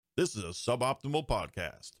This is a Suboptimal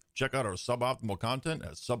podcast. Check out our suboptimal content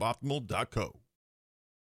at suboptimal.co.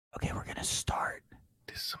 Okay, we're gonna start.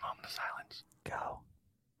 This is a moment of silence. Go.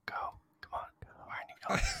 Go. Come on. Go. Why aren't you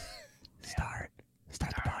going? Start the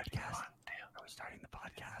Start. podcast. Come on, Dale. Are we starting the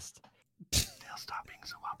podcast? Dale, stop being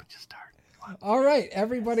so up and just start. Come on. All right,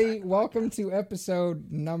 everybody, welcome to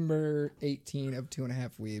episode number 18 of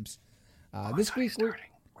 2.5 Weebs. This week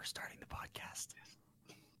We're starting the podcast.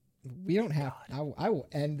 we don't have. I will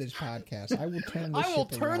end this podcast. I will turn. This I will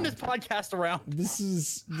ship turn around. this podcast around. This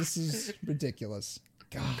is ridiculous.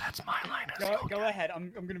 God. That's my line. Go ahead.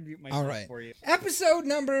 I'm gonna mute myself All right. for you. Episode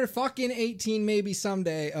number fucking 18, maybe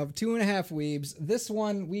someday, of 2.5 Weebs. This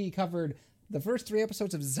one we covered the first 3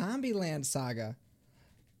 episodes of Zombieland Saga,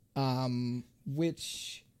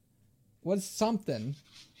 which was something.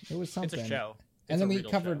 It was something. It's a show. And It's then a we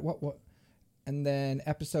riddle covered show. what? And then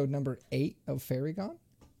episode number 8 of Fairy Gone.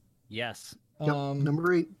 Yes,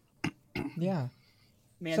 Number 8. Yeah.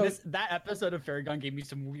 man. So- that episode of Fairy Gun gave me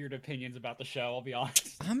some weird opinions about the show. I'll be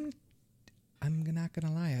honest. I'm not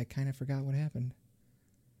gonna lie. I kind of forgot what happened.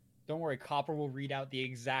 Don't worry, Copper will read out the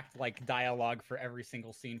exact dialogue for every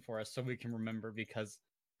single scene for us, so we can remember because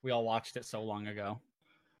we all watched it so long ago.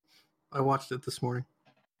 I watched it this morning.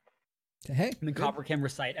 Hey, And then good. Copper can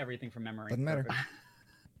recite everything from memory. Doesn't matter.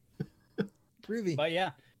 Perfect. Groovy. But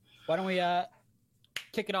yeah, why don't we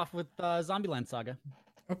kick it off with Zombieland Saga?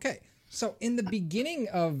 Okay, so in the beginning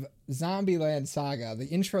of Zombieland Saga, the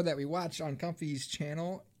intro that we watched on Comfy's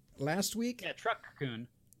channel last week, Yeah, Truck Cocoon.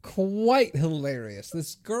 quite hilarious.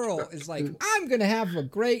 This girl is like, I'm gonna have a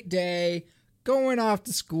great day, going off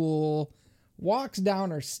to school, walks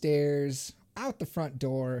down her stairs, out the front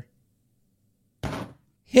door,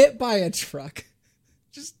 hit by a truck.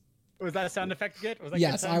 Just Was that a sound effect good? Was that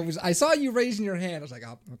yes, good sound? I saw you raising your hand. I was like,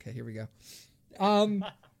 oh, okay, here we go.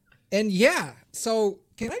 And yeah, so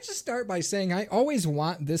can I just start by saying I always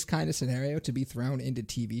want this kind of scenario to be thrown into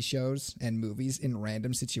TV shows and movies in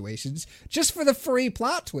random situations just for the free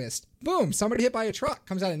plot twist. Boom, somebody hit by a truck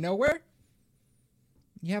comes out of nowhere.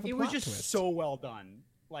 You have a It plot was just twist. so well done.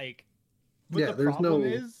 Like, Yeah, the there's problem no-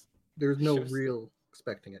 is There's no Shows- real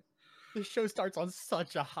expecting it. the show starts on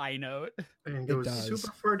such a high note, And It goes does.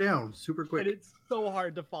 super far down, super quick. and it's so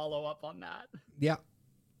hard to follow up on that. Yeah.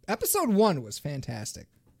 Episode 1 was fantastic.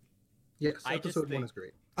 Yes, I just episode 1 think- is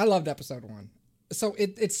great. I loved episode 1. So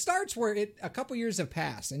it starts where a couple years have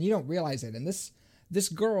passed and you don't realize it. And this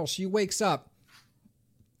girl, she wakes up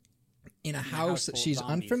in a house that full of she's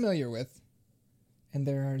zombies. unfamiliar with, and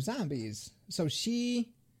there are zombies. So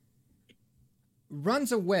she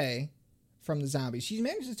runs away from the zombies. She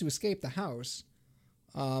manages to escape the house,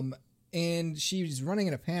 and she's running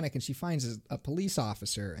in a panic, and she finds a police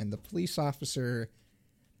officer, and the police officer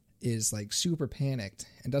is like super panicked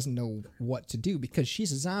and doesn't know what to do because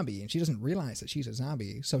she's a zombie and she doesn't realize that she's a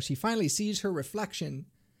zombie. So she finally sees her reflection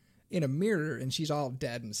in a mirror and she's all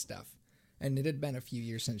dead and stuff. And it had been a few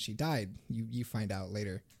years since she died. You find out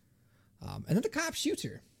later. And then the cop shoots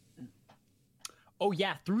her. Oh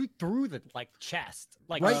yeah, through the chest,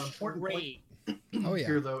 like Right. Important straight. Oh yeah.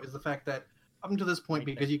 Here, though, is the fact that up until this point,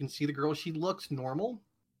 Right because you can see the girl, she looks normal.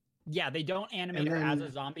 Yeah, they don't animate And her as then-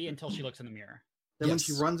 a zombie until she looks in the mirror. Then when Yes.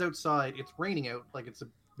 she runs outside, it's raining out, like it's a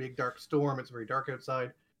big dark storm. It's very dark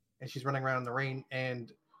outside, and she's running around in the rain.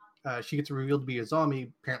 And she gets revealed to be a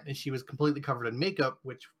zombie. Apparently, she was completely covered in makeup,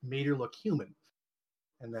 which made her look human.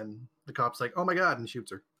 And then the cop's like, "Oh my god!" and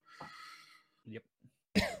shoots her. Yep.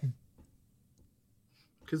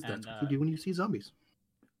 Because that's And, what you do when you see zombies.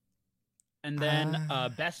 And then Ah.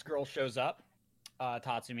 Best Girl shows up,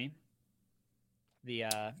 Tatsumi.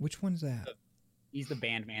 Which one's that? He's the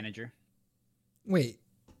band manager. Wait.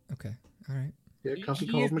 Okay. All right. Yeah, He Comfy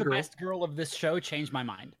is calls him a the girl. best girl of this show. Changed my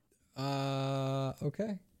mind.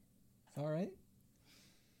 Okay. All right.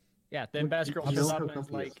 Yeah, then What- Best Girl you shows know up how and is Comfy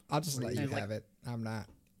is. like, I'll just let you And, like- have it. I'm not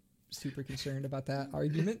super concerned about that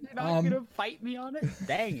argument. "You're not gonna fight me on it."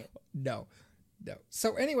 Dang it! No.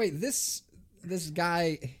 So anyway, this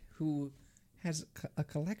guy who has a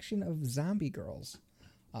collection of zombie girls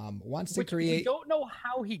wants to Which we create. don't know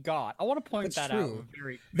how he got. I want to point That's that true. out.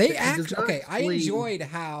 Very. They It act does not okay. I explain- enjoyed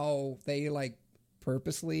how they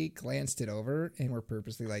purposely glanced it over and were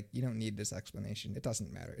purposely like, you don't need this explanation. It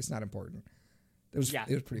doesn't matter. It's not important. It was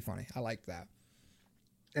pretty funny. I liked that.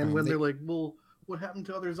 And when they- they're like, "Well, what happened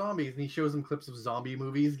to other zombies?" and he shows them clips of zombie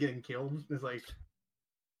movies getting killed, it's like,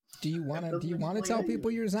 Do you want to doesn't tell explain people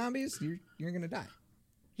anything. you're zombies? You're gonna die.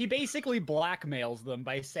 He basically blackmails them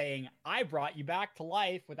by saying, "I brought you back to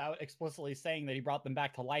life," without explicitly saying that he brought them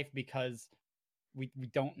back to life because we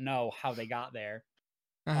don't know how they got there.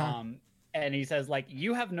 Uh-huh. And he says, like,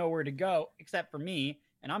 "You have nowhere to go except for me,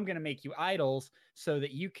 and I'm going to make you idols so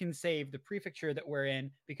that you can save the prefecture that we're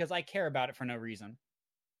in because I care about it for no reason.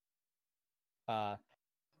 Yeah,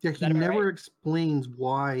 Is he that about never right? explains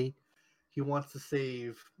why he wants to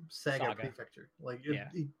save Saga, Saga. Prefecture. Like, Yeah.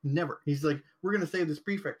 he never. He's like, we're gonna save this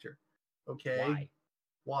prefecture. Okay,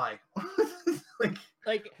 why? like,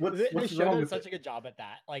 Like What's the show wrong does with such it? a good job at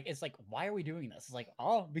that. Like it's like, why are we doing this? It's like,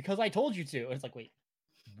 oh, because I told you to. And it's like, wait,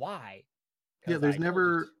 why? Yeah, 'Cause there's I told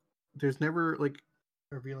you never like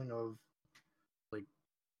a revealing of like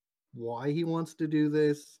why he wants to do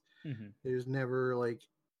this. to. Mhm. There's never like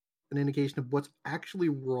an indication of what's actually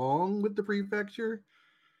wrong with the prefecture.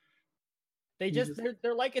 They You just just-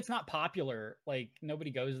 they're like it's not popular. Like nobody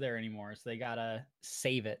goes there anymore, so they gotta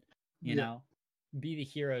save it. You Yeah. know, be the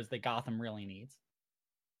heroes that Gotham really needs.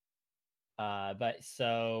 But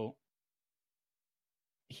so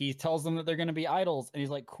he tells them that they're gonna be idols, and he's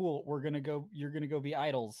like, "Cool, we're gonna go. You're gonna go be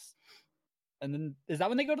idols." And then is that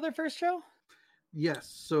when they go to their first show? Yes.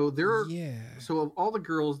 So there are. Yeah. So of all the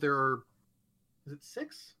girls, there are. Is it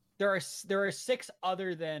 6? There are 6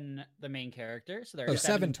 other than the main character, so there are Oh,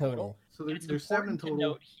 7 7 total. So And it's there's 7 important to total.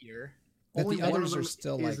 note here. That Only the one of others are them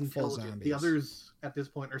still, is like, full intelligent. zombies. The others at this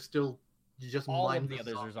point are still just All of the mindless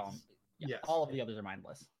others are zombies. zombies. Yeah, Yes. all of the others are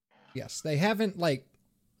mindless. Yes, they haven't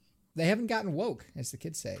gotten woke, as the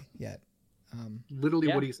kids say yet. Literally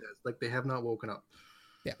Yeah. what he says. Like, they have not woken up.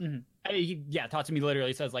 Tatsumi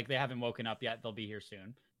literally says like they haven't woken up yet. They'll be here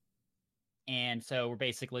soon. And so we're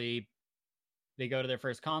basically they go to their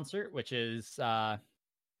first concert, which is at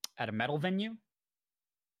a metal venue.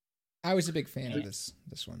 I was a big fan of Yeah.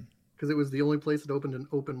 this one. Because it was the only place that opened an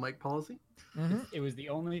open mic policy. Mhm. It was the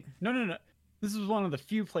only no. This was one of the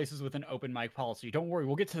few places with an open mic policy. Don't worry,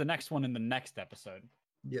 we'll get to the next one in the next episode.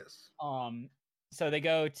 Yes. So they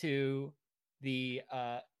go to the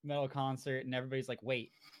metal concert, and everybody's like,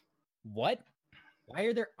 "Wait, what? Why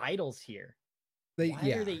are there idols here? Why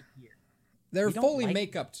are they here? They're we don't fully like-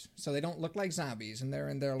 make-upped, so they don't look like zombies, and they're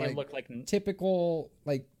in their They like look like typical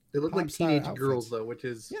like They look like pop star teenage outfits. girls, though, which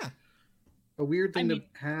is Yeah. a weird thing mean-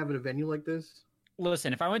 to have at a venue like this.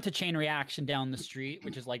 Listen, if I went to Chain Reaction down the street,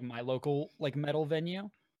 which is like my local like metal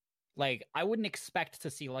venue, like I wouldn't expect to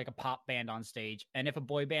see like a pop band on stage. And if a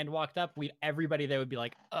boy band walked up, everybody there would be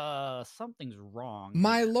like, something's wrong.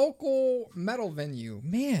 My here." local metal venue.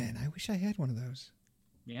 Man, I wish I had one of those.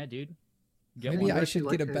 Yeah, dude. Get Maybe one. I actually should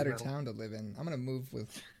like get a heavy better metal. town to live in. I'm gonna move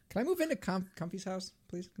with. Can I move into Comfy's house,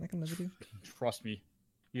 please? Can I come live with you? Trust me.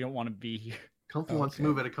 You don't want to be here. Comfy Oh, wants to okay.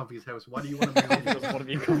 move out of Comfy's house. Why do you want to Comfy move? doesn't want to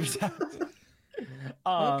be in Comfy's house.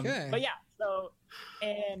 Okay. But yeah, so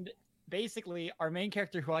and basically our main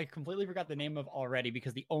character, who I completely forgot the name of already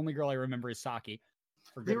because the only girl I remember is Saki.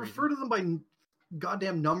 For They good refer to them by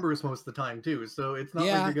goddamn numbers most of the time too, so it's not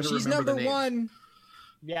Yeah, like you're gonna she's remember number the names. one.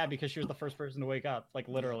 Yeah, because she was the first person to wake up, like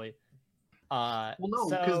literally. Well, no,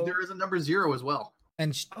 because so- there is a number 0 as well.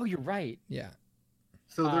 And Oh, you're right. yeah,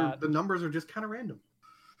 So Uh, the numbers are just kind of random.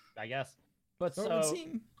 I guess. But so it would so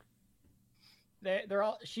seem. they're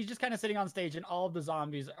all. She's just kind of sitting on stage, and all of the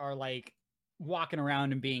zombies are like walking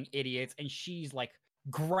around and being idiots, and she's like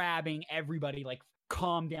grabbing everybody, like,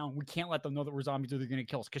 calm down. We can't let them know that we're zombies or they're gonna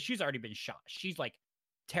kill us, because she's already been shot. She's like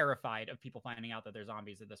terrified of people finding out that they're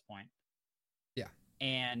zombies at this point. Yeah.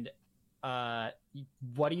 And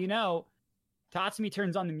what do you know? Tatsumi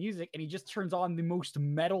turns on the music, and he just turns on the most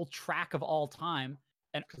metal track of all time,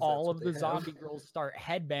 and 'Cause that's all what of they the have. zombie girls start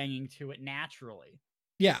headbanging to it naturally.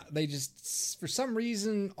 Yeah, they just for some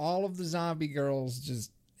reason all of the zombie girls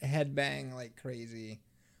just headbang like crazy.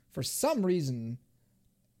 For some reason,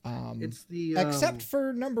 It's the except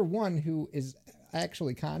for number one, who is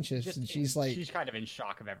actually conscious, Just- and she's like, she's kind of in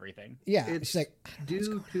shock of everything. yeah, it's she's like, I don't know what's due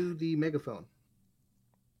going on. to the megaphone.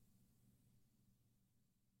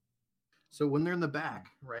 So when they're in the back,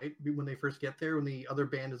 right, when they first get there, when the other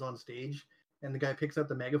band is on stage, and the guy picks up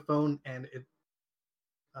the megaphone, and it,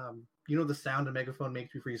 you know, the sound a megaphone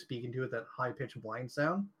makes before you speak into it, that high pitched whine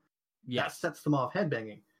sound. That Yes. sets them off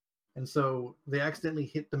headbanging. And so they accidentally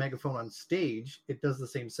hit the megaphone on stage. It does the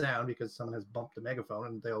same sound because someone has bumped the megaphone,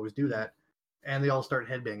 and they always do that. And they all start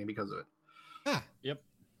headbanging because of it. Ah,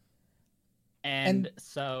 And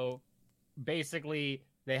so basically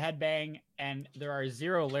they headbang, and there are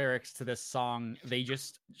 0 lyrics to this song. They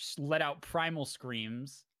just let out primal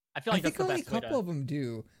screams. I feel I like think that's the only a best way couple to. of them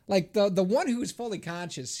do. Like the one who's fully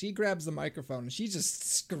conscious, she grabs the microphone and she just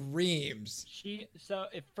screams. So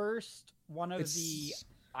at first one of the It's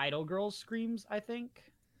idol girls screams, I think.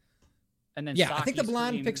 And then yeah, I think the Saki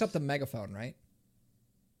blonde picks up screams. the megaphone, right?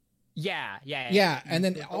 Yeah. Yeah, and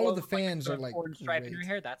then The all of the girl with, fans the are like, orange stripe in her great.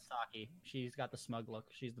 hair. That's Saki. She's got the smug look.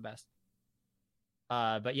 She's the best.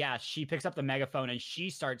 But yeah, she picks up the megaphone and she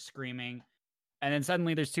starts screaming. And then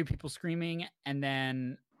suddenly there's two people screaming. And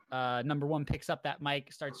then number one picks up that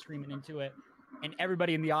mic, starts screaming into it. And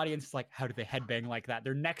everybody in the audience is like, how do they headbang like that?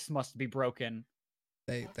 Their necks must be broken.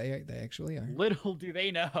 They actually are. Little do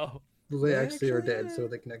they know. They They actually are actually dead, so are.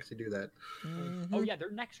 they can actually do that. Mhm. Oh yeah,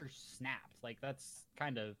 their necks are snapped. Like that's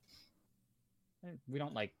kind of, we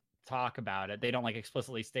don't like talk about it. They don't like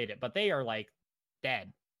explicitly state it, but they are like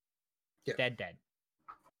dead. Yeah. Dead.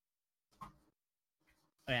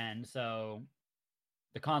 And so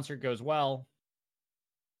the concert goes well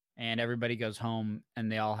and everybody goes home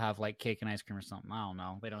and they all have like cake and ice cream or something. I don't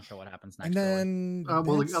know. They don't show what happens next. And really. then Well,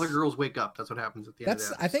 the that's- other girls wake up. That's what happens at the end.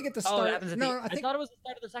 That's of the I think at the Oh, start. it happens at no, the, I think thought it was the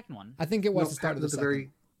start of the second one. I think it was No, the start of the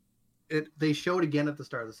happens second. They show it again at the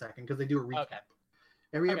start of the second because they do a recap. Okay.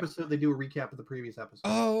 Every Okay. episode, they do a recap of the previous episode.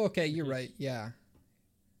 Oh, okay, you're Which is- right. Yeah,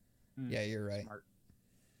 Hmm, yeah, you're right.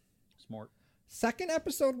 Smart. Second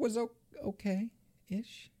episode was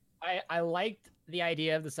okay-ish. I liked the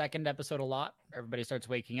idea of the second episode a lot. Everybody starts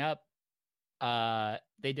waking up.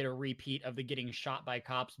 They did a repeat of the getting shot by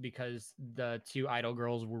cops because the two idol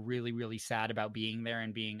girls were really, really sad about being there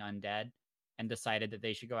and being undead and decided that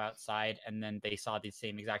they should go outside. And then they saw the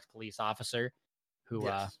same exact police officer who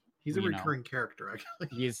Yes. He's a you know. recurring character, actually.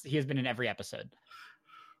 he has been in every episode.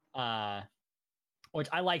 Which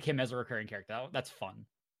I like him as a recurring character. That's fun.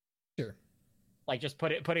 Sure. Like just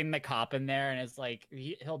putting the cop in there and it's like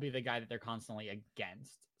he'll be the guy that they're constantly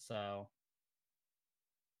against. So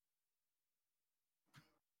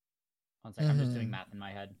one second, I'm just doing Mhm. math in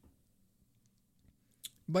my head.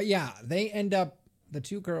 But yeah, they end up. The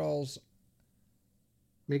two girls.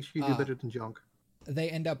 Make sure you do Ah. better than junk. They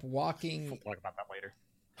end up We'll walking talk about that later.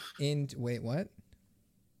 into. Wait, what?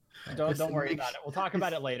 Don't Listen, worry make about it. sure- We'll talk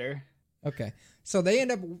about it later. Okay, so they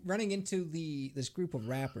end up running into this group of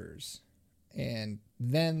rappers, and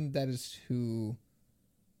then that is who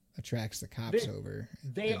attracts the cops over.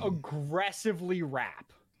 They and- aggressively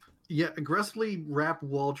rap. Yeah, aggressively rap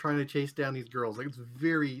while trying to chase down these girls. Like it's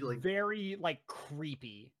very Very like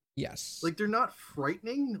creepy. yes, like they're not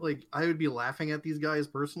frightening. Like I would be laughing at these guys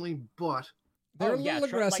personally, but they're Oh, a yeah, little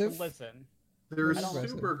aggressive. Like, listen. they're I don't-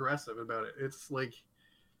 super aggressive about it. It's like,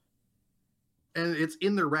 and it's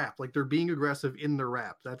in their rap. Like they're being aggressive in their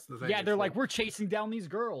rap. That's the thing. Yeah, It's they're like, we're chasing down these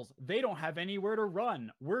girls. They don't have anywhere to run.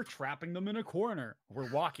 We're trapping them in a corner. We're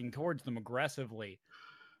walking towards them aggressively.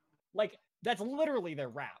 Like, that's literally their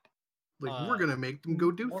rap. we're gonna make them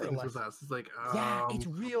go do more or things with less. us. It's like, Yeah, it's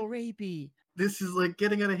real rapey. this is like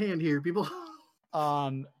getting out of hand here, people.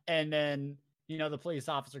 And then, the police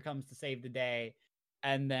officer comes to save the day,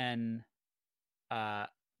 and then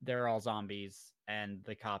they're all zombies, and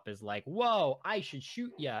the cop is like, whoa, I should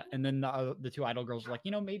shoot ya. And then the two idol girls are like,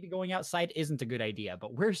 maybe going outside isn't a good idea,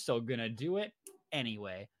 but we're still gonna do it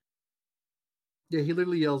anyway. Yeah, he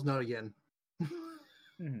literally yells, "Not again."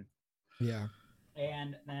 Yeah,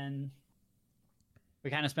 And then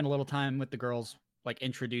we kind of spend a little time with the girls, like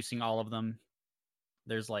introducing all of them.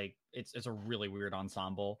 There's like it's a really weird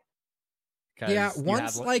ensemble. 'Cause yeah. you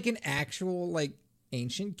One's have, like an actual like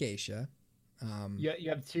ancient geisha. you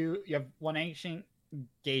have one ancient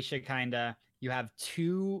geisha kinda. You have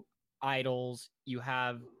two idols. You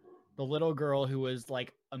have the little girl who was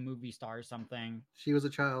like a movie star or something, She was a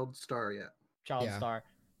child star, yeah. child Yeah. star.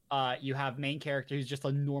 You have main character who's just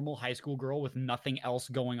a normal high school girl with nothing else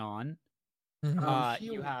going on.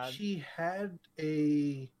 Mhm. She had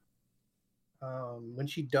a when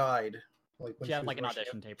she died, like when She had was like an rushing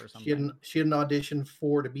audition out, tape or She had something. she had an audition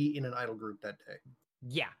to be in an idol group that day.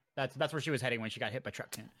 Yeah, that's where she was heading when she got hit by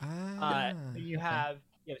truck tin. Ah, You okay. have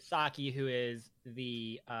Saki, who is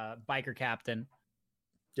the biker captain.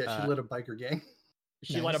 Yeah, she led a biker gang.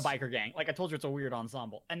 She led a Nice. biker gang. Like I told you, it's a weird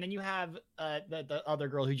ensemble. And then you have the other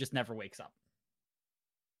girl who just never wakes up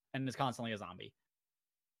and is constantly a zombie.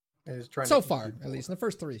 And is trying So to far, at least in the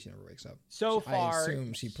first three, she never wakes up. So I far,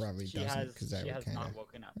 assume she probably doesn't, 'cause that she would has kinda- not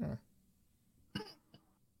woken up. Huh.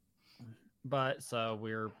 But so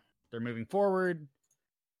they're moving forward.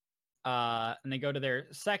 And they go to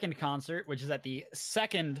their second concert, which is at the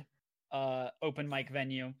second open mic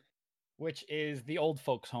venue, which is the old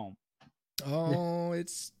folks' home. Oh,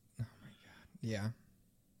 it's oh my god, yeah.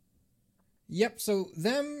 Yep. So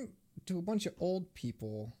them to a bunch of old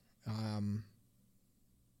people,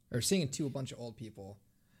 or singing to a bunch of old people,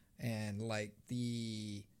 and like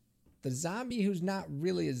the zombie who's not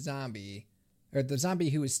really a zombie, or the zombie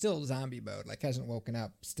who is still zombie mode, like hasn't woken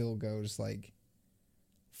up, still goes like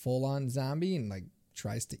full on zombie and like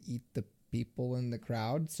tries to eat the people in the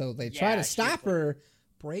crowd. So they try Yeah, to she's stop like- her,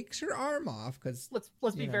 breaks her arm off because Let's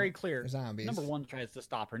be you know, very clear. they're zombies. Number one tries to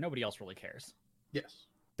stop her. Nobody else really cares. Yes.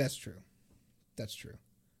 That's true. That's true.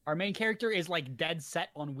 Our main character is like dead set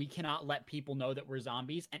on we cannot let people know that we're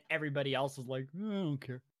zombies, and everybody else is like, I don't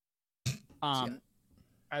care.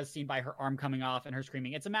 As seen by her arm coming off and her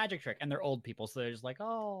screaming, it's a magic trick, and they're old people, so they're just like,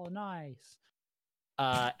 oh, nice.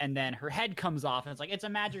 And then her head comes off, and it's like, it's a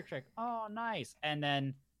magic trick. Oh, nice. And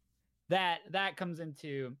then that comes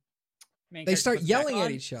into They start yelling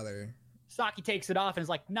at each other. Saki takes it off and is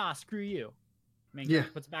like, nah, screw you. Main Yeah.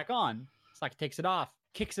 character puts it back on. Saki takes it off,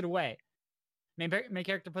 kicks it away. Main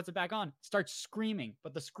character puts it back on, starts screaming,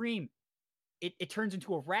 but the scream, it turns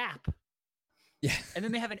into a rap. Yeah. And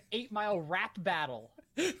then they have an 8-mile rap battle.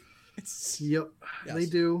 It's, Yep. Yes. They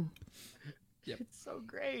do. Yep. It's so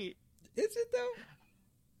great. is it though?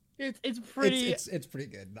 It's pretty. It's pretty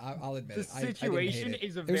good. I'll admit The it. I didn't situation hate it.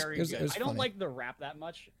 is It was- very it was- good. it was I don't funny. like the rap that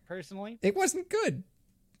much personally. It wasn't good.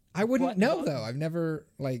 I wouldn't But know no- though. I've never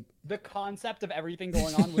like. The concept of everything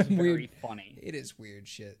going on was very Weird. funny. It is weird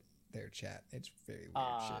shit. Their chat. It's very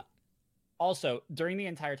weird shit. Also, during the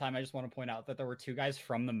entire time, I just want to point out that there were 2 guys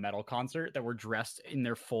from the metal concert that were dressed in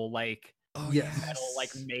their full like Oh yes. metal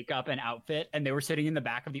like makeup and outfit, and they were sitting in the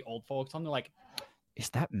back of the old folks home. They're like, "Is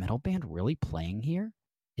that metal band really playing here?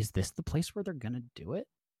 Is this the place where they're gonna do it?"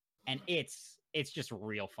 And it's just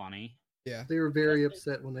real funny. Yeah. They were very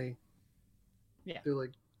upset when they. Yeah. They're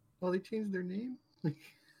like, oh, they changed their name.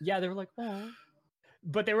 Yeah, they were like, "Oh,"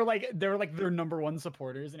 but they were like their number 1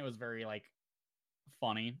 supporters, and it was very like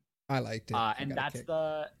funny. I liked it. I And got a that's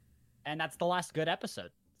kick. that's the last good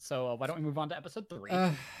episode. So why don't we move on to episode 3?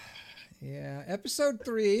 Yeah. Episode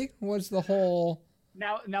 3 was the whole.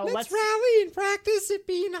 Now Let's let's rally and practice at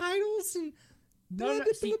being idols and. No,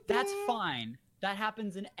 see, that's fine. That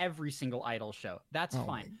happens in every single idol show. That's Oh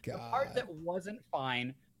fine. my The part God. that wasn't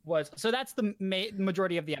fine was so that's the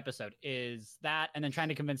majority of the episode is that, and then trying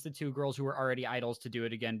to convince the 2 girls who were already idols to do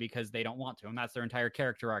it again because they don't want to, and that's their entire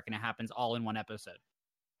character arc, and it happens all in one episode.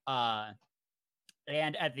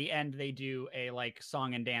 And at the end they do a like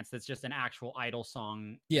song and dance that's just an actual idol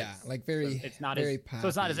song. Yeah, like very. It's not very so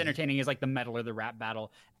it's not as poppy. entertaining as like the metal or the rap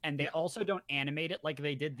battle, and they also don't animate it like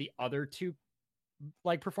they did the other 2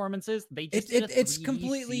 like performances. They just did a It's 3D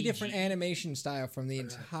completely different CG. animation style from the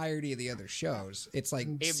entirety of the other shows. It's like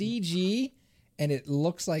It- CG, and it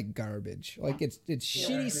looks like garbage. Like it's Yeah,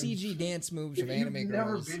 shitty and CG dance moves If of you've anime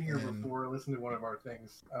never girls. been here and- before, listen to one of our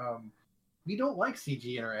things. We don't like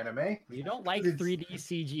CG in our anime. You don't like It's- 3D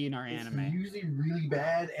CG in our It's anime. usually really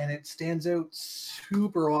bad, and it stands out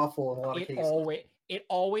super awful in a lot of cases. It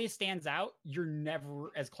always stands out. You're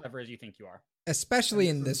never as clever as you think you are. Especially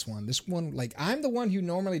And in this this one. This one, like, I'm the one who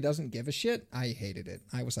normally doesn't give a shit. I hated it.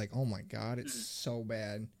 I was like, oh my god, it's so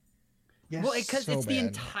bad. Yes. Well, because so it's the bad.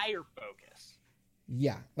 entire focus.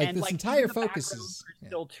 Yeah, like And, this like, entire even the focus backgrounds is. are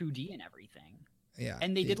still 2D and everything. Yeah,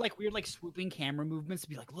 And they did like weird like swooping camera movements to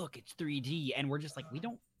be like, look, it's 3D, and we're just like, we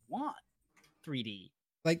don't want 3D.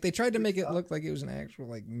 like they tried to make it look like it was an actual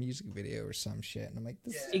like music video or some shit, and I'm like,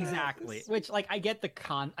 this. Yeah. Exactly. it's- Which like I get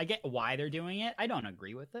I get why they're doing it. I don't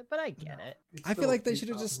agree with it, but I get it. It's I feel still- like they it's should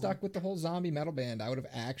have just awful. stuck with the whole zombie metal band. I would have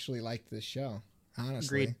actually liked this show.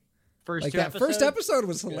 Honestly. Agreed. First Like 2 that episodes, first episode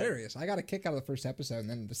was good. hilarious. I got a kick out of the first episode, and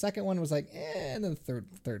then the second one was like, and then the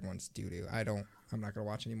third one's doo doo. I'm not gonna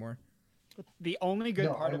watch anymore. The only good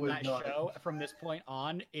No, part I of would that not. show from this point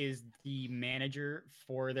on is the manager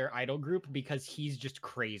for their idol group because he's just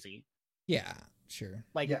crazy. Yeah, sure.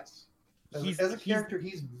 Like Yes. As, he's- as a he's- character,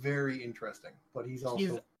 he's very interesting, but he's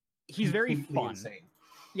also he's very completely fun. insane.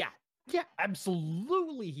 Yeah,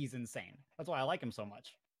 absolutely he's insane. That's why I like him so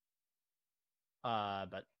much.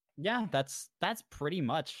 But yeah, that's pretty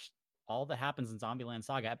much all that happens in Zombieland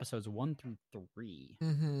Saga episodes 1 through 3.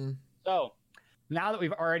 Mm-hmm. So, now that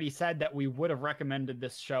we've already said that we would have recommended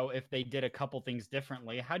this show if they did a couple things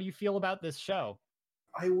differently, how do you feel about this show?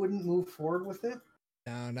 I wouldn't move forward with it.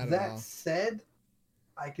 No, not at That all. said,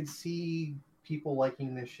 I could see people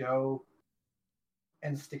liking this show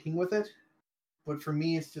and sticking with it, but for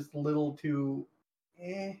me, it's just a little too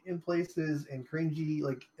in places and cringy,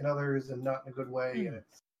 like in others, and not in a good way. And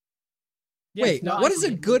it's Yeah, Wait, no, what I is a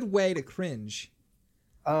agree. good way to cringe?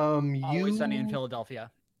 Always Sunny in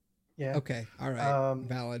Philadelphia? Yeah. Okay, all right, Um,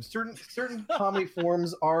 valid. certain comedy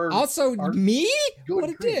forms are Also, are me? good What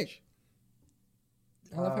a cringe. dick!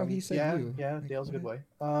 I love how he said yeah, you. Yeah, Like, Dale's a good what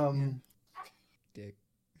way. Dick.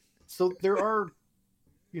 So there are,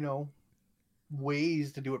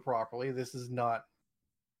 ways to do it properly. This is not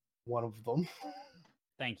one of them.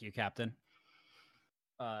 Thank you, Captain.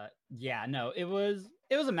 Yeah, no, it was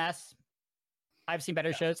a mess. I've seen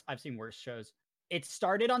better shows. I've seen worse shows. It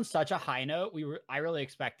started on such a high note. I really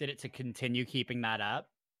expected it to continue keeping that up,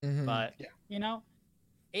 Mhm. but Yeah.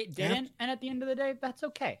 It didn't, and at the end of the day, that's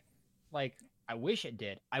okay. Like, I wish it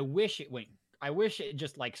did. I wish it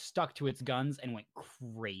just like stuck to its guns and went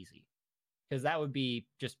crazy, because that would be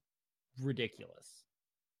just ridiculous.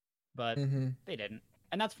 But they didn't,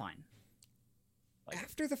 and that's fine. Like,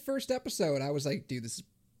 After the first episode, I was like, dude, this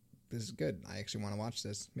is good. I actually want to watch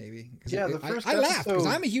this, maybe. Yeah, the first I laughed because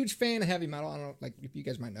episode- I'm a huge fan of heavy metal. I don't know, like, if you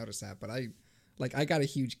guys might notice that, but I got a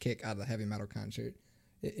huge kick out of the heavy metal concert.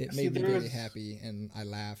 It See, made me there really was- happy, and I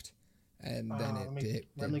laughed. And then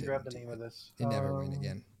let me grab the name of this. It never went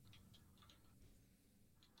again.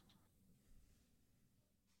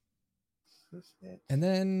 Is this it? And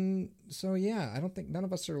then, so yeah, I don't think none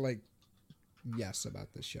of us are like yes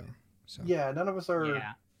about this show. So Yeah, none of us are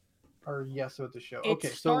yeah, yes about the show. it Okay,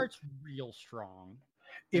 so starts real strong.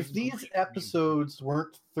 if It's these really episodes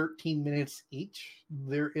weren't 13 minutes each,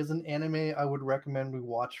 there is an anime I would recommend we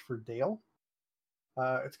watch for Dale.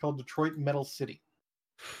 It's called Detroit Metal City.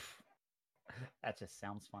 That just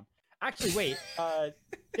sounds fun. Actually, wait,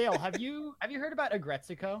 Dale, have you heard about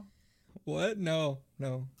Agretsuko? what? No.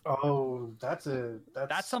 Oh, that's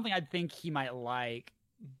That's something I think he might like.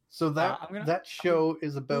 so that I'm gonna- that show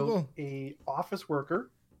is about Google. a office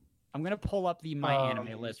worker I'm gonna pull up the my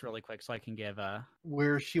anime Um, list really quick so I can give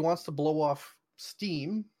where she wants to blow off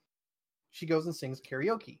steam. She goes and sings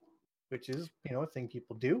karaoke, which is a thing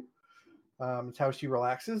people do. It's how she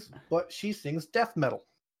relaxes, but she sings death metal.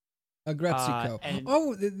 Agretsuko. and-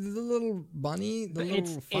 Oh, the little bunny, the it's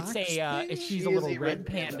little fox it's a thing? she's She a is little a red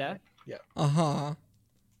panda. Uh-huh.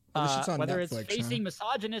 Oh, this shit's on Whether Netflix, it's facing huh?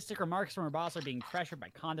 misogynistic remarks from her boss or being pressured by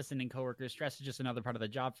condescending coworkers, stress is just another part of the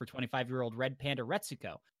job for 25-year-old red panda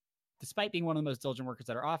Retsuko. Despite being one of the most diligent workers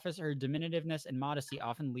at her office, her diminutiveness and modesty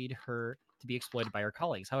often lead her to be exploited by her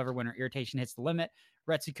colleagues. However, when her irritation hits the limit,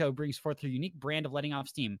 Retsuko brings forth her unique brand of letting off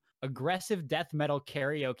steam, aggressive death metal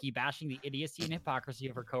karaoke, bashing the idiocy and hypocrisy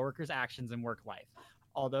of her coworkers' actions and work life.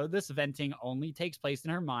 Although this venting only takes place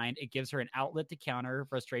in her mind, it gives her an outlet to counter her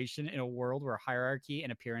frustration in a world where hierarchy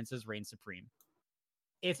and appearances reign supreme.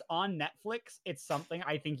 It's on Netflix. It's something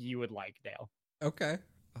I think you would like, Dale. Okay.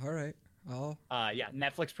 All right. Yeah,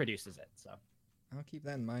 Netflix produces it, so. I'll keep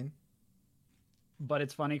that in mind. But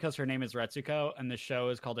it's funny because her name is Retsuko, and the show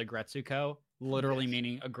is called Agretsuko, literally Yes.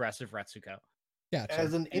 meaning aggressive Retsuko. Gotcha.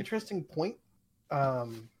 As an interesting point,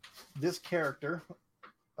 this character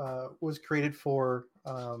was created for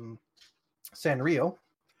Sanrio,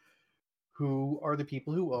 who are the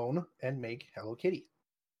people who own and make Hello Kitty.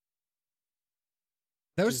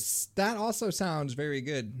 That also sounds very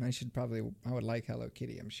good. I would like Hello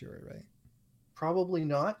Kitty, I'm sure, right? Probably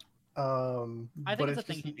not. I But think it's a just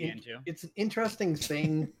thing he'd be into. It's an interesting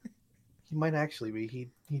thing. He might actually be.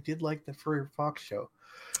 He did like the Furry Fox show.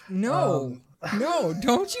 No. No,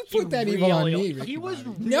 don't you He put that evil on really- me, Ricky He was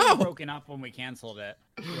Bobby. really No. broken up when we canceled it.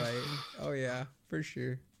 Right. Oh yeah, for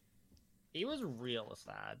sure. He was real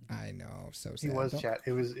sad. I know. So He sad. was Don't- chat.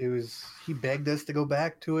 It was. He begged us to go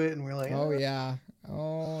back to it, and we're like, Oh yeah.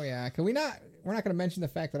 Oh yeah. Can we not? We're not going to mention the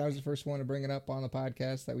fact that I was the first one to bring it up on the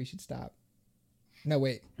podcast that we should stop. No,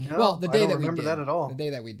 wait. No, well, the I day don't that we remember did. that at all. The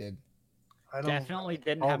day that we did. I don't Definitely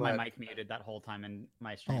didn't all have my that. mic muted that whole time in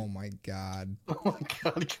my stream. Oh my god. Oh my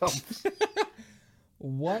god, Gumps.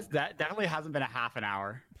 What That definitely hasn't been a half an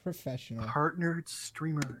hour. professional. Partnered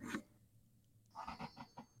streamer.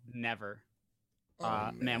 Never.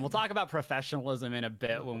 Oh, Man, we'll talk about professionalism in a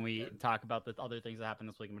bit when we talk about the other things that happened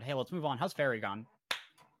this weekend. But hey, let's move on. How's Fairy gone?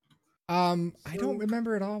 I don't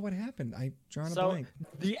remember at all what happened. I drawn a So- blank.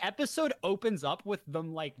 The episode opens up with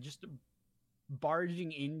them like just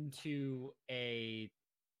barging into I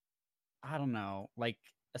don't know, like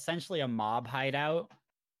essentially a mob hideout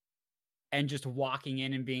and just walking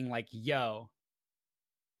in and being like, yo,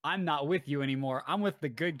 I'm not with you anymore. I'm with the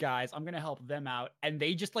good guys. I'm going to help them out. And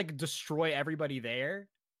they just like destroy everybody there.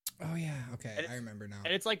 Oh yeah. Okay, And I remember now.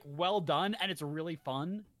 And it's like well done and it's really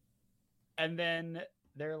fun. And then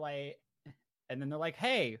they're like,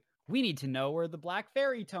 hey, we need to know where the Black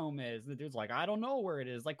Fairy Tome is. The dude's like, I don't know where it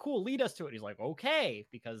is. Like, cool, lead us to it. He's like, okay,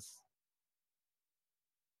 because.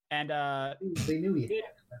 And They knew he had.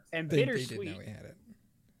 and They did Bittersweet. know we had it.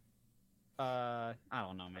 I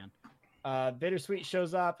don't know, man. Bittersweet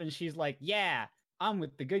shows up and she's like, yeah, I'm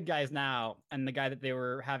with the good guys now. And the guy that they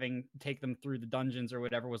were having take them through the dungeons or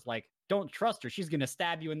whatever was like, don't trust her. She's going to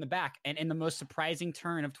stab you in the back. And in the most surprising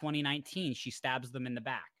turn of 2019, she stabs them in the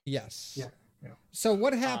back. Yes. Yeah. So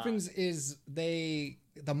what happens is the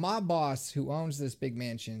mob boss who owns this big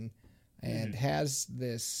mansion and has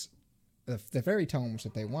this the fairy tomes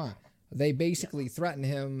that they want. They basically threaten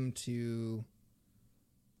him to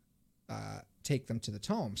take them to the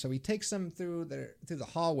tome. So he takes them through the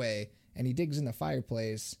hallway and he digs in the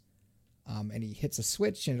fireplace, and he hits a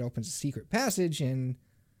switch, and it opens a secret passage, and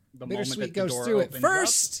The moment Bittersweet that the goes door through it opens up-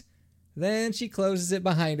 first. Then she closes it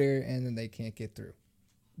behind her, and then they can't get through.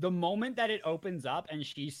 The moment that it opens up and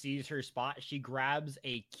she sees her spot, she grabs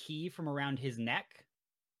a key from around his neck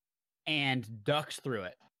and ducks through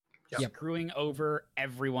it, Yep. screwing over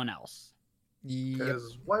everyone else. Yep.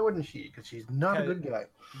 Because why wouldn't she? Because she's not a good guy.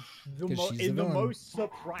 The 'Cause she's the in the villain. most They're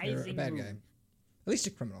surprising a bad guy. move. At least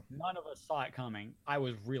a criminal. None of us saw it coming. I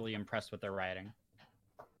was really impressed with their writing.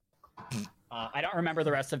 I don't remember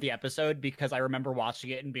the rest of the episode because I remember watching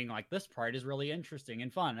it and being like, this part is really interesting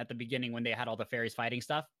and fun at the beginning when they had all the fairies fighting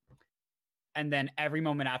stuff. And then every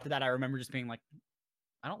moment after that, I remember just being like,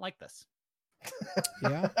 I don't like this.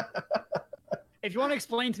 Yeah. If you want to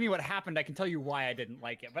explain to me what happened, I can tell you why I didn't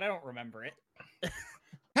like it, but I don't remember it.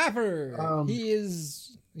 Happer.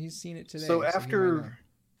 He's seen it today. So he might know.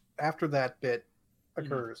 after that bit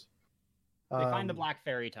occurs, They find the Black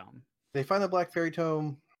Fairy Tome. They find the Black Fairy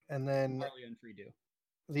Tome, and then Marley and Free do.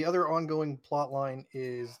 the other ongoing plot line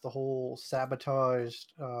is the whole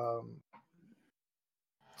sabotaged.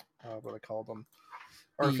 What do they call them?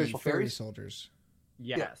 The Artificial fairy fairies. soldiers.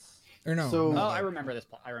 Yes. Or no. So- Oh, no, I remember this.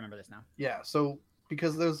 I remember this now. Yeah, so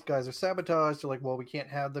because those guys are sabotaged, they're like, well, we can't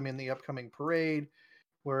have them in the upcoming parade,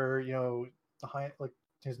 where like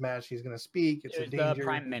His Majesty's going to speak. It's It a was the danger.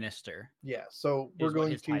 Prime Minister. Yeah, so Is we're what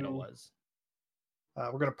going his to title was.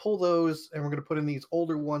 we're going to pull those, and we're going to put in these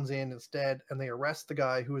older ones in instead, and they arrest the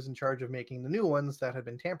guy who was in charge of making the new ones that had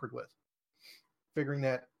been tampered with, figuring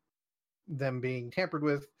that them being tampered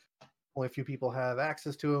with, only a few people have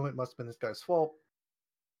access to them. It must have been this guy's fault.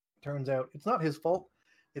 Turns out it's not his fault.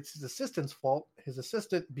 It's his assistant's fault. His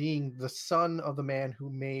assistant being the son of the man who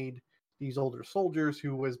made these older soldiers,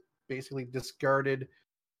 who was basically discarded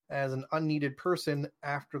as an unneeded person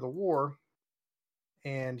after the war.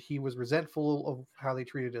 And he was resentful of how they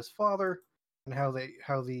treated his father and how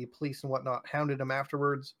the police and whatnot hounded him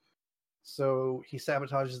afterwards. So he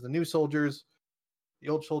sabotages the new soldiers. The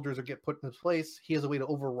old soldiers are get put in place. He has a way to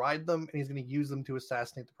override them, and he's going to use them to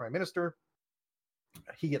assassinate the prime minister.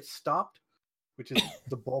 He gets stopped, which is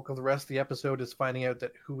the bulk of the rest of the episode, is finding out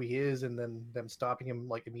that who he is, and then them stopping him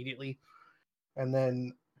like immediately. And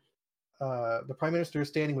then the prime minister is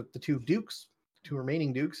standing with the two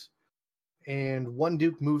remaining dukes, and one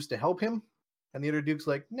duke moves to help him, and the other duke's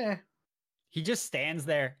like, nah. He just stands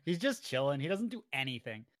there. He's just chilling. He doesn't do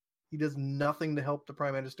anything. He does nothing to help the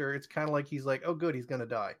prime minister. It's kind of like he's like, oh, good, he's gonna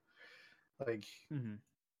die. Like,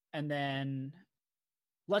 And then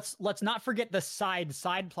let's not forget the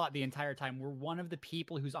side plot the entire time. We're one of the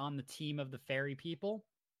people who's on the team of the fairy people,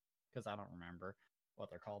 because I don't remember what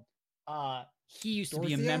they're called. He used to be a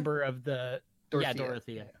Dorothea? member of the Dorothea.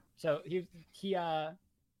 Dorothea. So he's a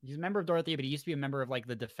member of Dorothea, but he used to be a member of like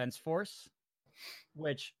the Defense Force,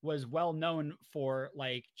 which was well known for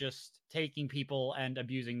like just taking people and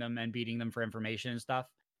abusing them and beating them for information and stuff.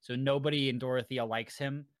 So nobody in Dorothea likes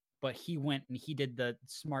him, but he went and he did the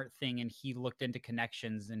smart thing and he looked into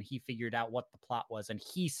connections and he figured out what the plot was and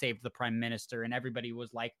he saved the prime minister, and everybody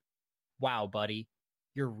was like, wow, buddy,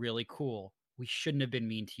 you're really cool. We shouldn't have been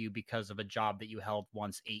mean to you because of a job that you held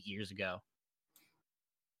once 8 years ago.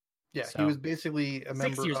 yeah, So- he was basically a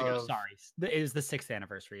member 6 years ago, of. sorry. It was the 6th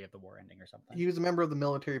anniversary of the war ending or something. He was a member of the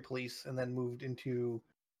military police, and then moved into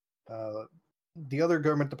the other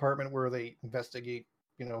government department where they investigate,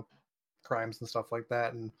 crimes and stuff like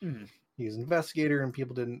that. And Mhm. he's an investigator, and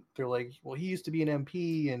people didn't. They're like, well, he used to be an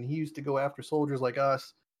MP, and he used to go after soldiers like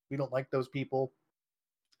us. We don't like those people.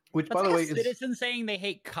 Which, That's by the like way, a is citizen saying they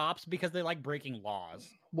hate cops because they like breaking laws.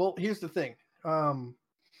 well. Here's the thing.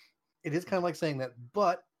 It is kind of like saying that,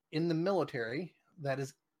 but in the military, that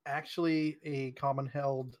is actually a common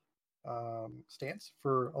held stance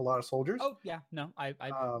for a lot of soldiers. Oh yeah, no, I'm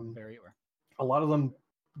Um, very aware. A lot of them,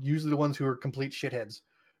 usually the ones who are complete shitheads,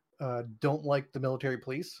 don't like the military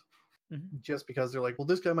police just because they're like, well,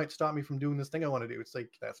 this guy might stop me from doing this thing I want to do. It's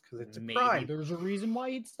like, that's because it's a Maybe crime. there's a reason why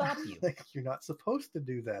he'd stop you. Like, you're not supposed to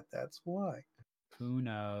do that. That's why. Who Don't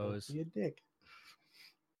knows? be a dick.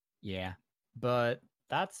 Yeah, but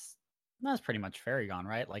that's pretty much Fairy Gone,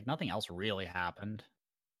 right? Like nothing else really happened.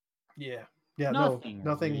 Yeah. Yeah. Nothing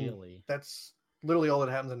Nothing. really. That's literally all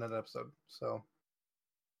that happens in that episode. So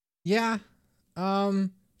Yeah.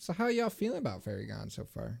 So how y'all feeling about Fairy Gone so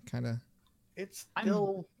far? Kind of. it's I'm-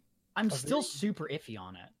 still I'm a still very- super iffy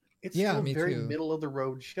on it. it's Yeah, still a me very too. middle of the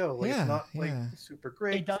road show. Like, Yeah, it's not like yeah. super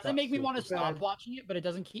great. It it's doesn't not make me want to super stop bad. watching it, but it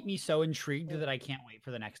doesn't keep me so intrigued that I can't wait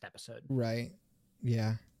for the next episode. Right.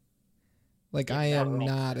 Yeah. Like If I that am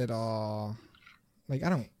makes not sense. at all. Like I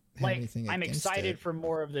don't have Like anything. I'm against excited it. for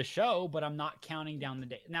more of the show, but I'm not counting down the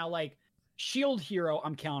day. Now, like Shield Hero,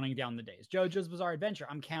 I'm counting down the days. JoJo's Bizarre Adventure,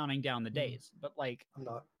 I'm counting down the days. But like I'm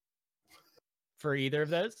not for either of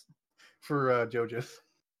those, for JoJo's.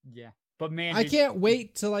 yeah. But man, I can't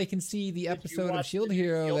wait till I can see the did you episode of watch Shield the new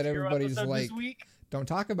Hero Shield that Hero everybody's episode like, this week? don't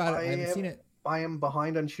talk about it. I haven't seen it. I am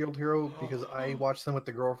behind on Shield Hero because I watched them with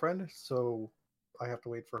the girlfriend, so I have to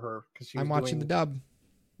wait for her because I'm watching the dub.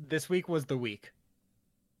 This week was the week.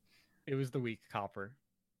 It was the week, Copper.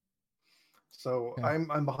 So Yeah.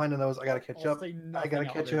 I'm behind on those. I gotta catch I'll up. say I nothing gotta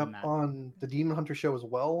catch other up than that. on the Demon Hunter show as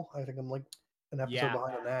well. I think I'm like an episode Yeah.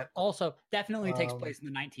 behind on that. Also, definitely takes Um, place in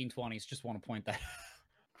the 1920s. Just want to point that.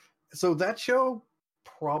 So that show,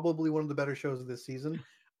 probably one of the better shows of this season.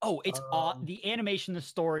 Oh, it's Um, the animation, the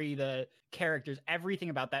story, the characters, everything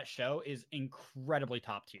about that show is incredibly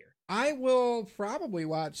top tier. I will probably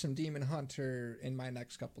watch some Demon Hunter in my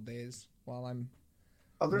next couple days while I'm.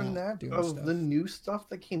 Other than not that, doing of stuff. the new stuff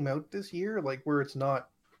that came out this year, like where it's not.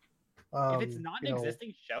 If it's not you an know,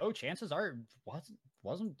 existing show, chances are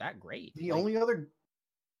wasn't that great. the Like, only other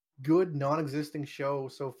good non-existing show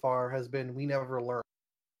so far has been We Never Learn.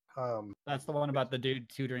 that's the one about the dude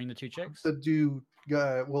tutoring the two chicks. The dude,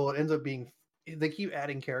 well, it ends up being they keep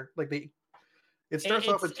adding character, like it starts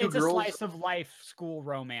off with two it's girls. a slice of life school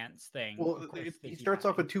romance thing. Well, Of course, they he keep starts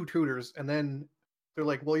off adding. with two tutors, and then they're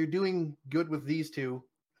like, "Well, you're doing good with these two,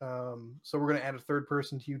 so we're going to add a third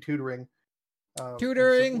person to you tutoring." And so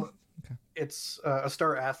Tutoring! Okay. it's a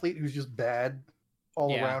star athlete who's just bad all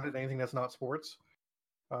Yeah. around at anything that's not sports.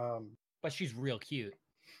 But she's real cute.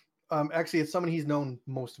 Actually, it's someone he's known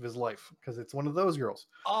most of his life because it's one of those girls,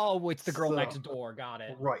 Oh, it's the girl So- next door. Got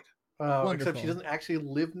it. right? Except Wonderful. she doesn't actually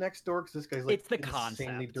live next door because this guy's like It's the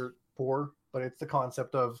insanely concept. dirt poor. But it's the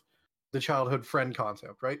concept of the childhood friend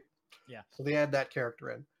concept, right? Yeah. So they add that character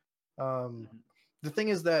in. Mhm. The thing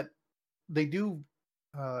is that they do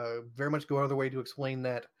very much go out of their way to explain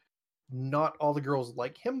that not all the girls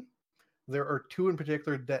like him. There are two in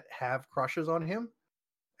particular that have crushes on him,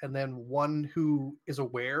 and then one who is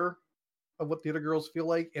aware of what the other girls feel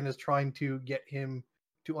like and is trying to get him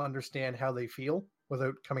to understand how they feel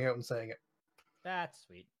without coming out and saying it. That's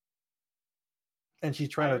sweet. And she's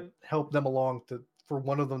trying to help them along for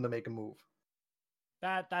one of them to make a move.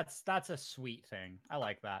 That's a sweet thing. I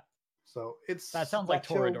like that. So it's That sounds like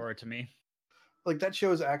show- Toradora to me. Like that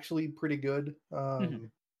show is actually pretty good.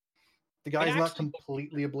 The guy's not actually-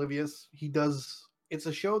 completely oblivious. He does. It's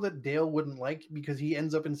a show that Dale wouldn't like because he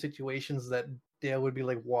ends up in situations that Dale would be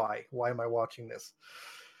like, "Why? Why am I watching this?"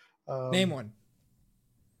 Name one.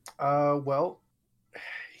 Well,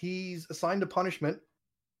 he's assigned a punishment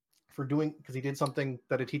for doing because he did something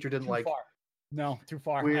that a teacher didn't Too like far. No, too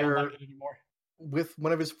far. I don't Where- like it anymore. with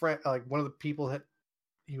one of his friends, like one of the people that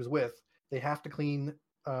he was with. They have to clean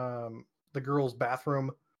the girls'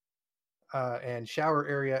 bathroom and shower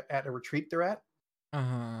area at a retreat they're at, Uh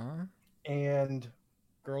huh. and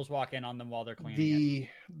Girls walk in on them while they're cleaning.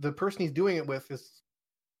 the person he's doing it with is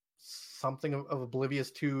something of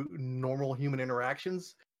oblivious to normal human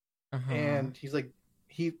interactions. Uh-huh. And he's like,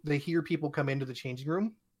 they hear people come into the changing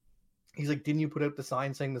room. He's like, "Didn't you put out the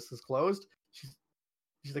sign saying this is closed?"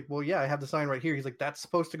 She's like, "Well, yeah, I have the sign right here." He's like, "That's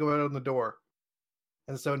supposed to go out on the door."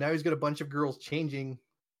 And so now he's got a bunch of girls changing,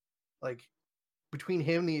 like between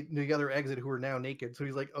him and the other exit who are now naked. So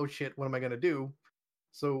he's like, "Oh shit, what am I gonna do?"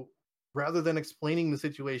 So rather than explaining the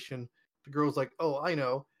situation, the girl's like, "Oh, I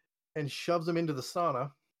know," and shoves him into the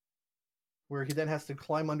sauna, where he then has to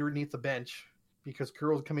climb underneath the bench because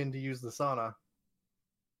girls come in to use the sauna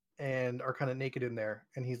and are kind of naked in there.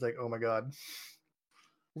 And he's like, "Oh my god."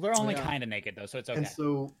 They're only Yeah. kind of naked though, so it's okay. And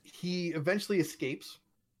so he eventually escapes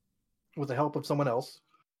with the help of someone else,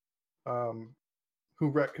 who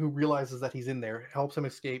realizes that he's in there, helps him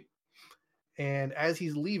escape. And as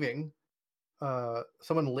he's leaving,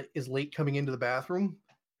 someone is late coming into the bathroom,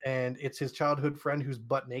 and it's his childhood friend who's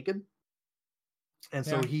butt naked. And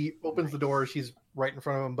so Yeah. he opens the door. She's right in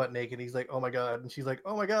front of him, butt naked. He's like, "Oh my god!" And she's like,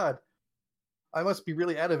 "Oh my god, I must be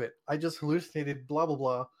really out of it. I just hallucinated, blah blah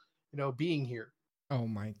blah, being here." Oh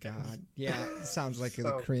my god. Yeah, it sounds like the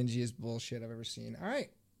So- cringiest bullshit I've ever seen. All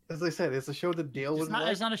right, As I said, it's a show that Dale it's would not,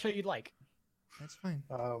 like. it's not a show you'd like. that's fine.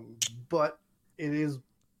 But it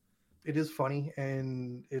is funny,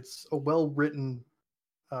 and it's a well written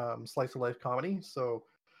slice of life comedy, so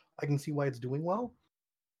I can see why it's doing well.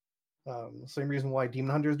 Same reason why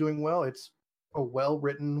Demon Hunter is doing well. It's a well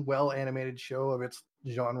written, well animated show of its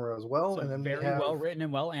genre as well. It's And a then very well written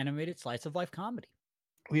and well animated slice of life comedy.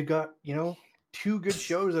 we've got two good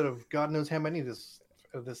shows out of God knows how many this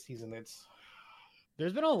season.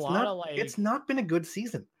 There's been a lot of like it's not been a good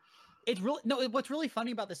season. it's really no. What's really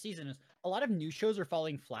funny about the season is a lot of new shows are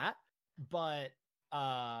falling flat, but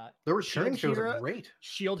The returning Shield shows are Hero- great.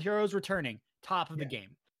 Shield Heroes returning, top of the Yeah.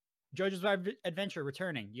 game. JoJo's Bizarre Adventure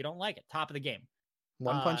returning. You don't like it, top of the game.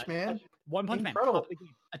 One Punch Man. One Punch Man, Incredible. top of the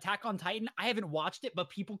game. Attack on Titan. I haven't watched it, but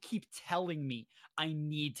people keep telling me I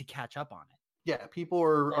need to catch up on it. Yeah, people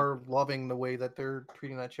are loving the way that they're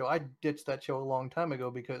treating that show. I ditched that show a long time ago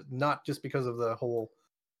because not just because of the whole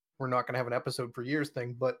we're not going to have an episode for years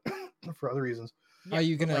thing, but for other reasons. Yeah, Are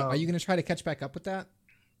you gonna but, Are you gonna try to catch back up with that?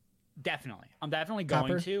 Definitely. I'm definitely going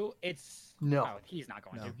Copper? to. It's No. oh, he's not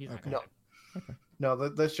going No, to. He's not okay. going No. to. No,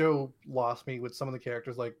 that show lost me with some of the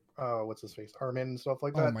characters like what's his face, Armin and stuff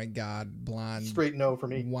like Oh that. my god, blonde Straight no for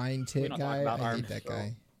me. wine We tit don't talk guy. about I Arm, hate that so-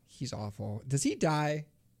 guy. He's awful. Does he die?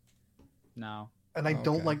 No. And I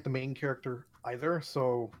don't Okay. like the main character either,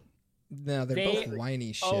 so No, they're They- both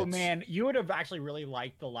whiny shits. Oh man, you would have actually really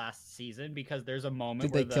liked the last season because there's a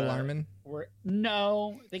moment Did they where kill Armin?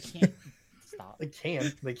 no, they can't. Stop. they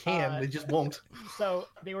can, they just won't. So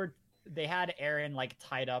they had Aaron like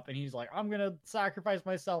tied up, and he's like, "I'm gonna sacrifice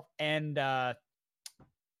myself," and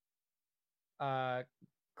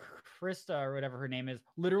Krista or whatever her name is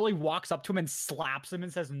literally walks up to him and slaps him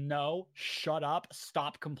and says, "No, shut up,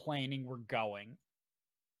 stop complaining, we're going."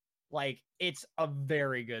 Like, it's a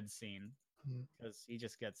very good scene Mhm. because he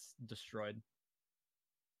just gets destroyed.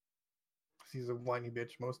 He's a whiny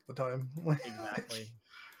bitch most of the time. Exactly.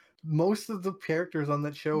 Most of the characters on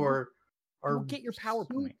that show are Well, get your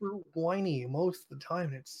PowerPoint. super whiny most of the time.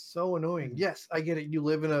 And it's so annoying. Mhm. Yes, I get it. You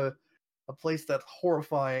live in a place that's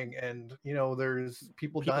horrifying, and there's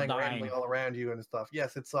people dying randomly dying. all around you and stuff.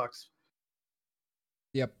 Yes, it sucks.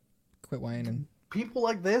 Yep. Quit whining. People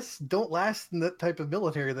like this don't last in that type of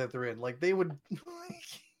military that they're in. Like they would,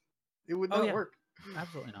 it would Oh, not yeah. work.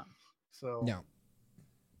 Absolutely not. So No.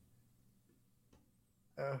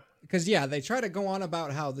 uh, Because yeah, they try to go on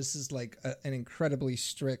about how this is like an incredibly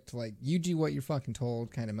strict, like you do what you're fucking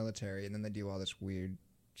told kind of military, and then they do all this weird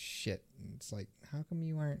shit. And it's like, how come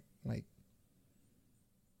you aren't like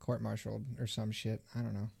court-martialed or some shit? I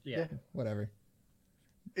don't know. Yeah. Whatever.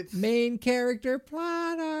 it's Main character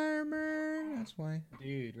plot armor. That's why.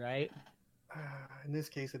 Dude, right? in this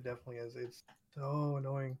case, it definitely is. It's so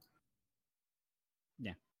annoying.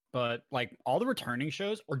 But like all the returning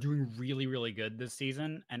shows are doing really, really good this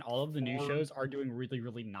season, and all of the new For- shows are doing really,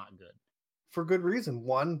 really not good. For good reason.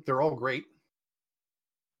 One, they're all great.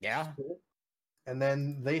 Yeah. And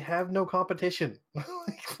then they have no competition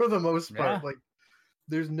like, for the most part. Yeah. Like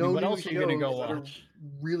there's no what new else are you gonna shows go that are watch?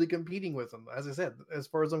 really competing with them. As I said, as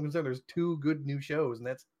far as I'm concerned, there's 2 good new shows, and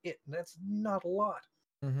that's it. And that's not a lot.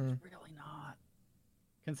 Mm-hmm. Really not.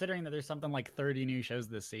 Considering that there's something like 30 new shows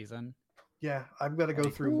this season. Yeah, I've got to go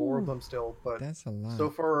Like, through more of ooh, them still, but That's a lot. so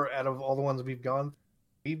far out of all the ones we've gone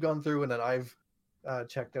through, and that I've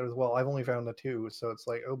checked out as well, I've only found the 2. So it's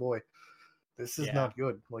like, oh boy, this is Yeah. not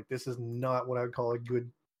good. Like this is not what I would call a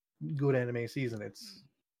good anime season. It's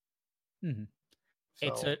Mhm.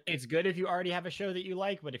 so, It's good if you already have a show that you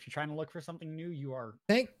like, but if you're trying to look for something new, you are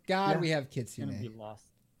Thank God Yeah. we have gonna be Kitsune. lost.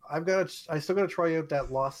 I still got to try out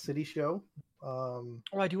that Lost City show. Oh,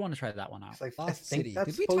 I do want to try that one out. 'Cause I Lost think City.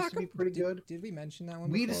 that's Did we supposed talk? to be pretty good. Did we mention that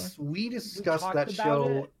one We before? we discussed talked that about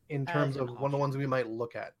show it in as terms an of one of the ones we might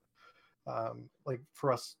look at, like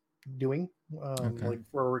for us doing, Okay. like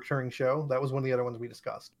for a recurring show. That was one of the other ones we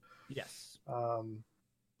discussed. Yes.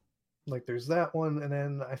 Like there's that one, and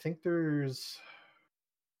then I think there's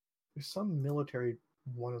some military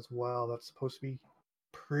one as well that's supposed to be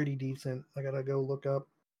pretty decent. I gotta go look up.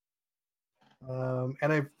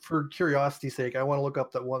 And for curiosity's sake, I want to look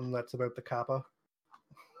up that one that's about the Kappa,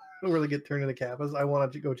 where they get turned into Kappas. I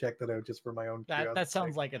want to go check that out just for my own. That curiosity's sounds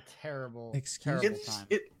sake. like a terrible, Excuse terrible It's time.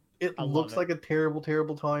 it I love looks it. like a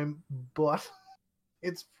terrible time, but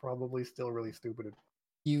it's probably still really stupid.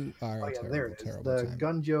 You are Oh a yeah, there terrible, it is. terrible The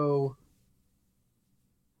time. Gunjo.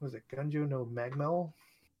 Was it Gunjo no Magmel?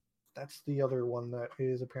 That's the other one that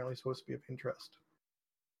is apparently supposed to be of interest.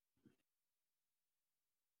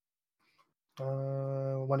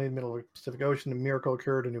 One in the middle of the Pacific Ocean, a miracle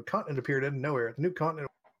occurred. A new continent appeared out of nowhere. The new continent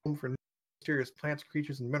was home for mysterious plants,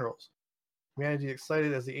 creatures, and minerals. Humanity is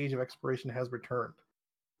excited as the age of exploration has returned.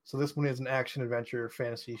 So this one is an action adventure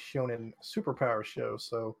fantasy shonen superpower show.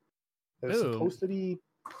 So it's Ooh. supposed to be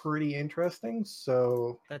pretty interesting.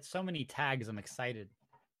 So That's so many tags. I'm excited.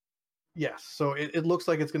 yes, so it looks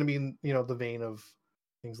like it's going to be in the vein of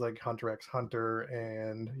things like Hunter x Hunter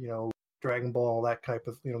and Dragon Ball, that type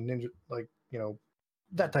of ninja, like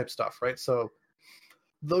that type of stuff, right? So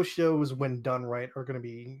those shows, when done right, are going to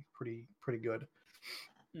be pretty good.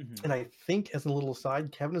 Mhm. And I think, as a little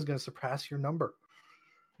aside, Kevin is going to surpass your number.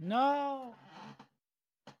 No.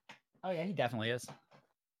 Oh yeah, he definitely is.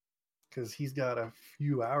 because he's got a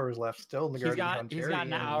few hours left still in the He's Guardian got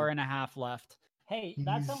an hour and a half left. Hey,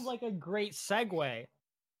 that sounds He's- like a great segue.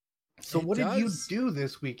 So It what did you does. do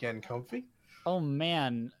this weekend, Comfy? Oh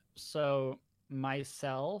man, so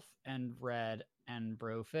myself and Red and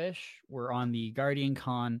Brofish were on the Guardian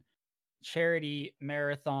Con charity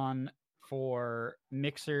marathon for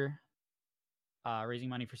Mixer, raising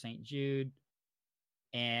money for St. Jude,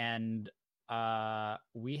 and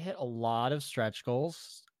we hit a lot of stretch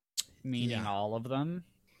goals, meaning Yeah. all of them.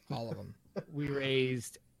 All of them. We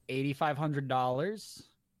raised $8,500,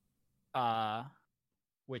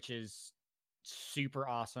 which is super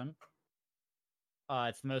awesome.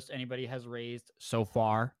 It's the most anybody has raised so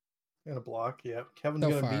far. In a block, yeah. Kevin's So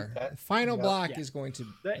gonna far, beat that. the final Yeah. block Yeah. is going to.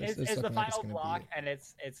 It's the looking like final gonna block, be- and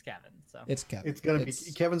it's Kevin. So It's Kevin. It's gonna It's-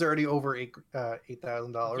 be. Kevin's already over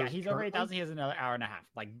 $8,000. yeah, he's over 8,000. He has another hour and a half.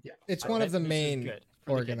 Like, It's I one bet of the this is main good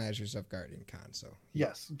for the kids. organizers of Guardian Con. So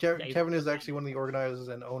Yes, Yeah, he's- Kevin is actually one of the organizers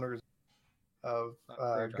and owners of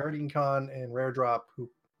Rare Drop. Guardian Con and Rare Drop, who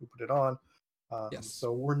put it on. Yes.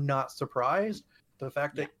 So we're not surprised. The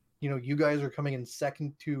fact that you guys are coming in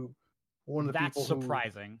second to one of the That's people who,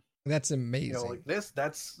 surprising. that's amazing. like this.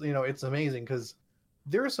 That's it's amazing because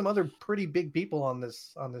there are some other pretty big people on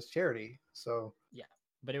this charity. So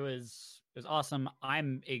But it was awesome.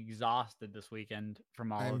 I'm exhausted this weekend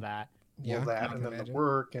from all I'm- of that. Yeah, all that I and can then imagine. the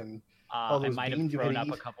work and all I those might have beans you thrown had up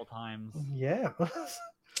to a eat. couple times. yeah.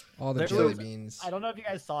 All the There jelly was- beans. I don't know if you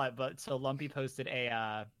guys saw it, but so Lumpy posted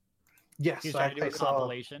Yes, he was trying to do I a saw.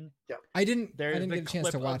 compilation. I didn't There's get the a chance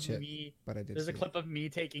to clip watch of it, me. but I did. There's a see clip it. of me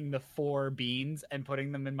taking the 4 beans and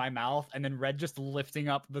putting them in my mouth, and then Red just lifting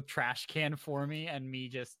up the trash can for me, and me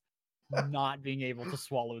just not being able to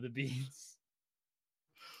swallow the beans,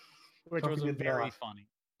 which Comfy was did very not. funny.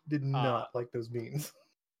 Did not like those beans.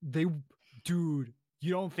 Dude,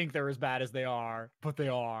 you don't think they're as bad as they are, but they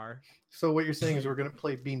are. So what you're saying is we're gonna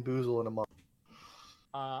play Bean Boozle in a month.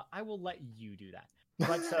 I will let you do that.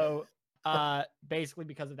 But so basically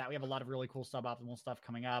because of that, we have a lot of really cool suboptimal stuff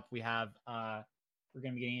coming up. We have we're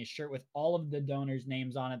gonna be getting a shirt with all of the donors'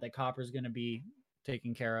 names on it that Copper's gonna be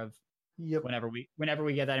taking care of Yep. whenever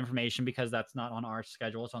we get that information, because that's not on our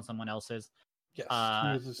schedule, it's on someone else's. Yes.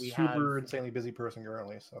 we he is a have- super insanely busy person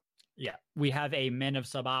currently. So Yeah. We have a Men of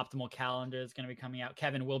Suboptimal calendar that's gonna be coming out.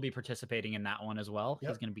 Kevin will be participating in that one as well. Yep,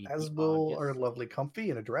 He's gonna be as the will our August. lovely Comfy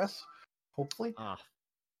in a dress, hopefully. I'm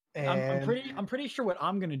And I'm pretty sure what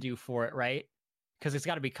I'm gonna do for it, right? Because it's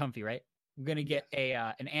got to be comfy, right? I'm gonna get a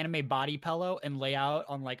an anime body pillow and lay out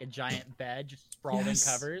on like a giant bed, just sprawling Yes.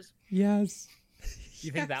 covers. Yes.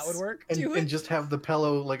 You think that would work? Do and it. just have the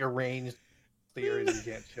pillow like arranged the areas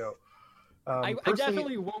you can't show. I Personally,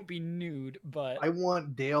 definitely won't be nude, but I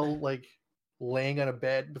want Dale like laying on a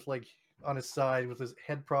bed with like on his side with his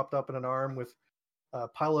head propped up in an arm with a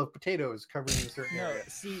pile of potatoes covering a certain no. area.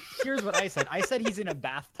 See, here's what I said. I said he's in a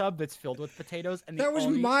bathtub that's filled with potatoes, and the That was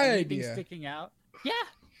only, my only thing idea. sticking out. Yeah,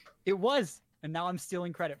 it was, and now I'm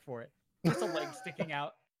stealing credit for it. Just a leg sticking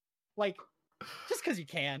out, like just because you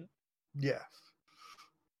can. Yes.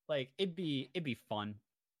 Like it'd be fun.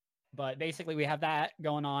 But basically we have that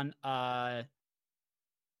going on.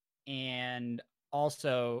 And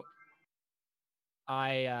also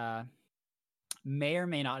I may or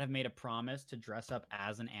may not have made a promise to dress up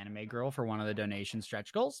as an anime girl for one of the donation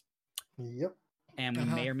stretch goals. Yep. And we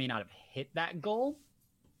Uh-huh. may or may not have hit that goal.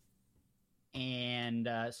 And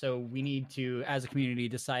so we need to, as a community,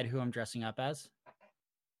 decide who I'm dressing up as.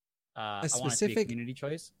 I want it to be a specific- community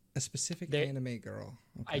choice. A specific There- anime girl.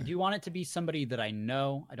 I do want it to be somebody that I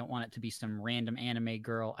know. I don't want it to be some random anime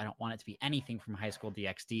girl. I don't want it to be anything from High School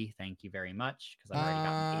DxD. Thank you very much, because I've already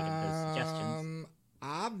gotten 8 of those suggestions.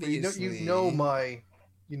 Obviously. You know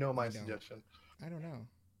my I don't. suggestion. I don't know.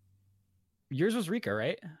 Yours was Rika,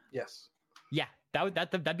 right? Yes. Yeah,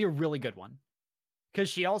 that'd be a really good one. Because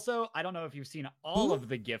she also, I don't know if you've seen all Who? of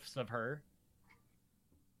the gifs of her.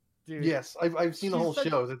 Dude, Yes, I've seen the she's whole such-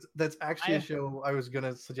 show. That's actually I- a show I was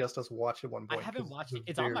gonna suggest us watch at one I point. haven't 'cause watched it.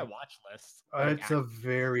 It's on my watch list. It's a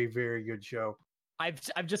very, very good show. I've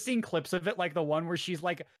just seen clips of it, like the one where she's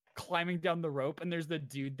like climbing down the rope and there's the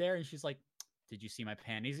dude there and she's like, "Did you see my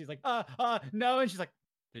panties?" He's like, no," and she's like,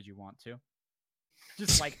 "Did you want to?"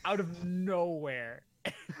 Just like out of nowhere.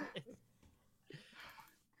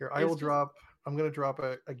 Here, I It's will just- drop. I'm gonna drop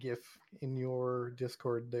a GIF in your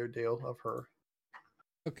Discord there, Dale, of her.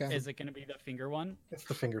 Okay. Is it going to be the finger one? It's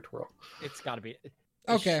the finger twirl. It's got to be.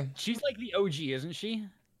 Okay. She's like the OG, isn't she?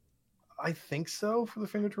 I think so for the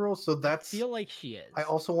finger twirl. So I that's. feel like she is. I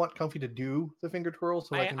also want Comfy to do the finger twirl,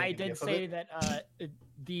 so I can make I a did GIF of say it. that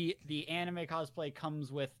the anime cosplay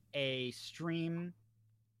comes with a stream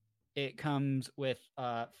it comes with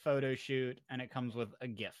a photo shoot, and it comes with a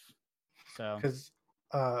GIF. So Because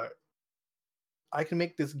I can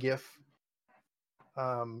make this GIF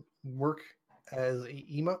work as a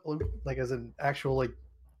emote, like as an actual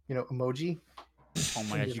emoji. oh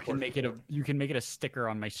my gosh, you can make it a sticker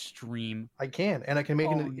on my stream. I can, and I can make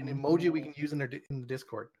Oh, an emoji we no. can use in the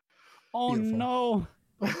Discord. Oh Beautiful. no,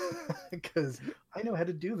 Because I know how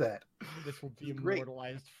to do that. this will be It's great.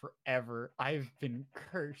 immortalized forever. I've been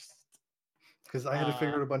cursed. Because I had to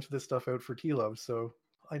figure out a bunch of this stuff out for T-Love, so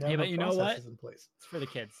I now Yeah, have but you know what? processes in place. It's for the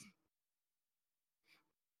kids.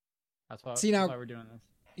 That's why. See, now- that's why we're doing this.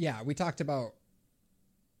 Yeah, we talked about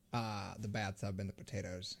the bathtub and the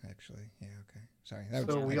potatoes. Actually, yeah. Okay, sorry. That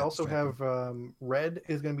was- So I we got also distracted. have Red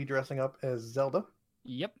is going to be dressing up as Zelda.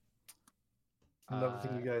 Yep. Another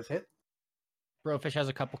thing you guys hit. Brofish has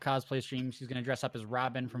a couple cosplay streams. She's going to dress up as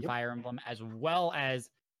Robin from Yep. Fire Emblem, as well as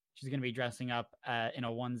she's going to be dressing up in a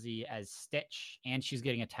onesie as Stitch, and she's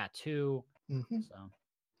getting a tattoo. hmm So,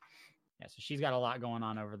 yeah, so she's got a lot going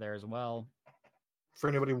on over there as well. For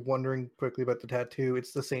anybody wondering quickly about the tattoo,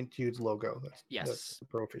 it's the St. Jude's logo. That's Yes. the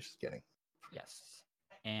Brofish is getting. Yes.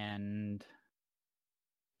 And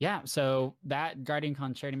yeah, so that Guardian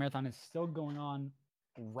Con charity marathon is still going on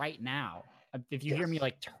right now. If you hear me Yes.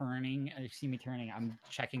 like turning, you see me turning, I'm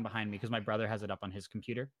checking behind me because my brother has it up on his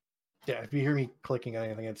computer. Yeah, if you hear me clicking on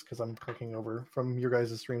anything, it's because I'm clicking over from your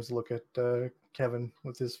guys' streams to look at Kevin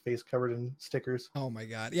with his face covered in stickers. Oh my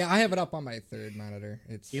god. Yeah, I have it up on my third monitor.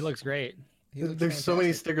 It's He looks great. he looks There's so many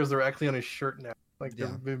fantastic. stickers that are actually on his shirt now. Like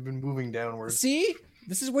Yeah. they've been moving downwards. See,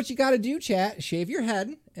 this is what you got to do, chat. Shave your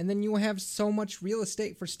head, and then you will have so much real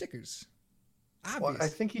estate for stickers. Well, Obvious, I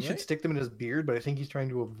think he should right? stick them in his beard, but I think he's trying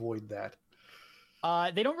to avoid that.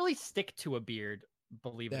 They don't really stick to a beard,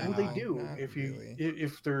 believe it Well, or No, they not. do not if you really.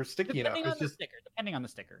 if they're sticky enough. Depending on It's the just, sticker. Depending on the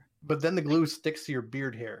sticker. but then the glue sticks to your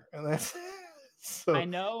beard hair, and that's so. I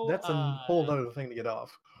know. That's a whole other thing to get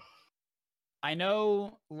off. I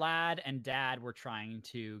know Lad and Dad were trying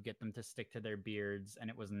to get them to stick to their beards, and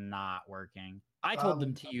it was not working. I told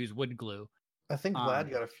them to use wood glue. I think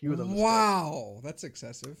Vlad got a few of them. to stick. Wow, that's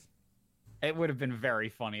excessive. It would have been very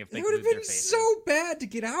funny if they It would have glued their been faces. so bad to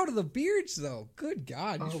get out of the beards, though. Good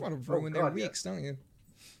God, you just Oh, want to oh ruin their God, yeah. weeks, don't you?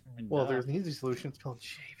 And, Well, there's an easy solution. It's called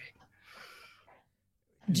shaving.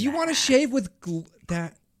 Do you want to shave with glue?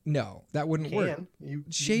 That no, that wouldn't work. You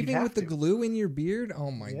Shaving have with the to. glue in your beard? Oh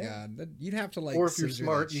my Yeah. God, you'd have to like. Or if you're scissor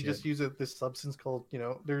smart, that you shit. just use this substance called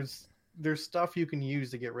there's stuff you can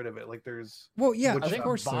use to get rid of it. Like there's Well, yeah, Which I of think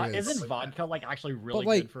course there is. isn't vodka like actually really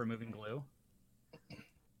like- good for removing glue?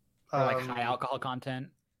 Or like high alcohol content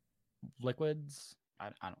liquids? I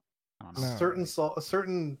don't know. No.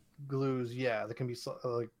 certain glues, yeah, that can be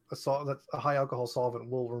like a salt that's a high alcohol solvent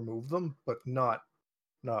will remove them, but not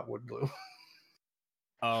wood glue.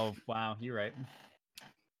 Oh wow, you're right.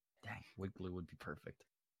 Dang, wood glue would be perfect.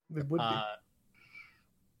 It would be.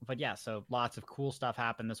 But yeah, so lots of cool stuff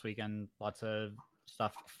happened this weekend. Lots of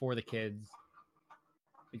stuff for the kids.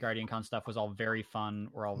 The Guardian Con stuff was all very fun.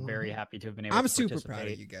 We're all very happy to have been able I'm to super participate.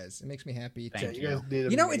 proud of you guys. It makes me happy. Thank Yeah, to, you guys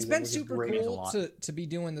did. you know, it's amazing. been It was super great. Means a cool lot. to be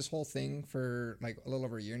doing this whole thing for like a little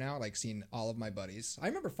over a year now. Like seeing all of my buddies. I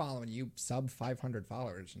remember following you sub 500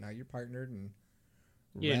 followers. Now you're partnered and.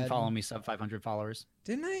 You didn't Red- follow me sub 500 followers.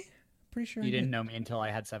 Didn't I? Pretty sure You I didn't did. know me until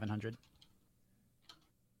I had 700.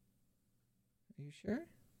 Are you sure?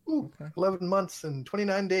 Ooh, Okay. 11 months and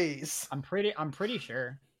 29 days. I'm pretty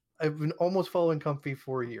sure. I've been almost following Comfy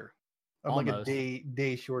for a year. I'm like a Almost.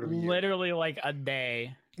 day short of a year. Literally like a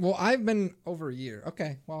day. Well, I've been over a year.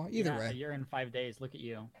 Okay. Well, either Yeah, way. a year and 5 days. Look at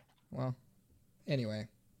you. Well, anyway.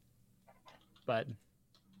 But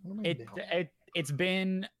What am I doing? it's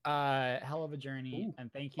been a hell of a journey, Ooh,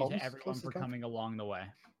 and thank you to almost everyone close to for country. coming along the way.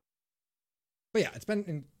 But yeah, it's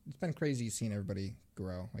been crazy seeing everybody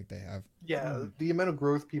grow like they have. Yeah, the amount of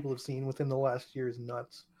growth people have seen within the last year is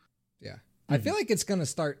nuts. I feel like it's gonna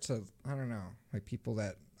start to. I don't know. Like people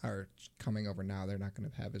that are coming over now, they're not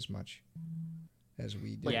gonna have as much as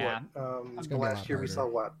we did. Like Yeah. what? It's The gonna be a lot last year we harder. saw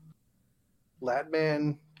what?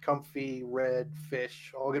 Ladman, Comfy, Red,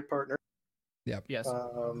 Fish, all get partnered. Yes,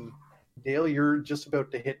 Dale, you're just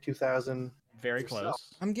about to hit 2,000. very yourself.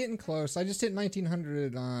 close. I'm getting close. I just hit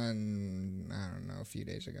 1900 on I don't know a few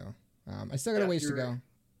days ago. I still got Yeah, a ways to you're- go.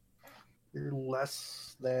 You're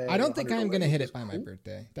less than. I don't think 100 I'm gonna away, hit which it by is my cool.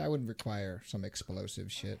 birthday. That would require some explosive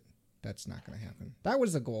shit. That's not gonna happen. That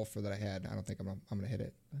was the goal for that I had. I don't think I'm gonna hit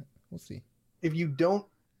it. But we'll see. If you don't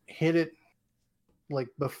hit it like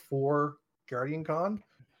before Guardian Con,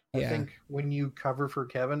 I Yeah. think when you cover for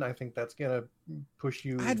Kevin, I think that's gonna push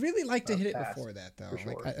you. I'd really like to hit it fast, before that though. for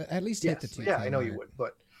Like sure. at least yes, hit the 2K yeah, I know you mark. would,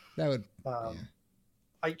 but That would. um,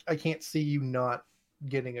 I can't see you not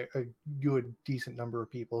getting a good, decent number of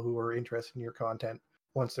people who are interested in your content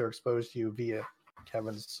once they're exposed to you via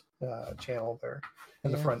Kevin's channel there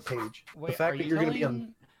and the Yeah. front page. Wait, the fact that you're going to be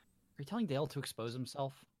on. Are you telling Dale to expose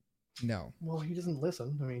himself? No. Well, he doesn't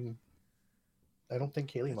listen. I mean, I don't think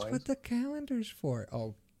Kaylee That's minds. what the calendar's for.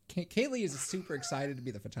 Oh, Kaylee is super excited to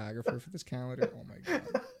be the photographer for this calendar. Oh my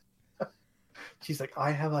god. She's like,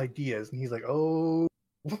 I have ideas, and he's like, oh.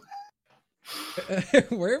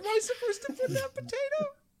 Where am I supposed to put that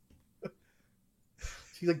potato?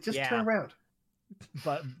 She's like, just Yeah. turn around.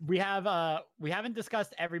 But we haven't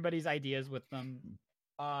discussed everybody's ideas with them.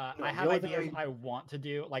 I No, have the only thing ideas I want to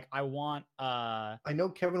do. Like I want I know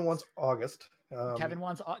Kevin wants August. Kevin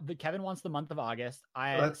wants the month of August.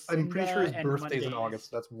 I'm pretty sure his Cinda and birthday's in Mondays-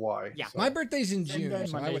 August. That's why. Yeah. So- My birthday's in Cinda June, and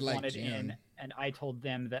so I would Mondays like wanted June. in, and I told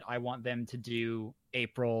them that I want them to do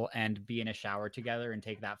April and be in a shower together and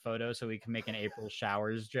take that photo so we can make an April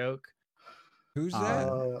showers joke. Who's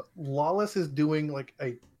that? Lawless is doing like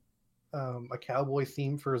a cowboy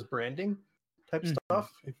theme for his branding type Mhm.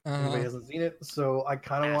 stuff. If Uh-huh. anybody hasn't seen it, so I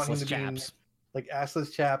kind of want him Assless to chaps. be like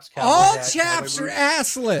assless chaps. cowboy All hat, chaps cowboy are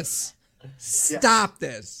boots. assless. Stop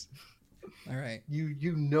this. All right.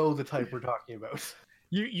 You know the type we're talking about.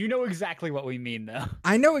 You know exactly what we mean though.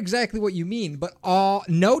 I know exactly what you mean, but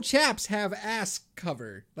no chaps have ass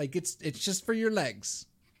cover. Like it's just for your legs.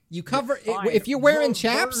 You cover Fine. if you're wearing Reverse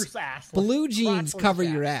chaps, assless. blue jeans Crotchless cover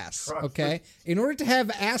chaps. your ass. Crotchless. Okay. In order to have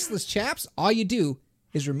assless chaps, all you do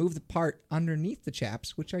is remove the part underneath the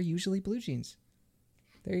chaps, which are usually blue jeans.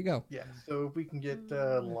 There you go. Yeah. So if we can get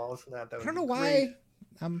Lawless in that, that I would don't be know great. why.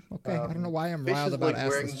 I'm okay. I don't know why I'm Fish riled is about like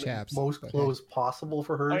wearing assless the chaps. most but hey. clothes possible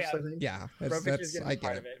for hers. Oh, yeah. I think. Yeah, Rovich is that's getting I get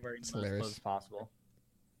part it. of it wearing It's the most hilarious. clothes possible.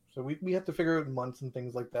 So we have to figure out months and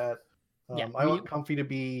things like that. Yeah, I want Comfy to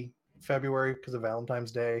be February because of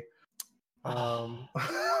Valentine's Day.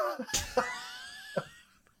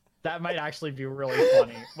 That might actually be really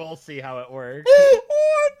funny. We'll see how it works.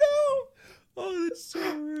 Oh no! Oh, that's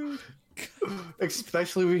so rude.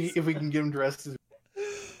 Especially if we can get him dressed as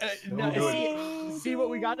No, Oh, see what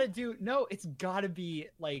we gotta do. No, it's gotta be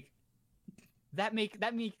like that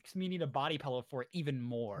makes me need a body pillow for it even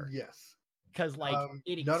more yes. because like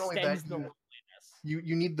it not only extends that, the you- loneliness.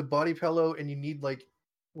 You need the body pillow and you need like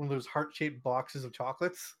one of those heart-shaped boxes of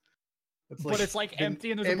chocolates. But it's like been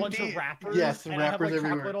empty and there's a bunch of empty- wrappers. yes, and I have wrappers like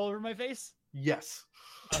everywhere. chocolate all over my face. Yes.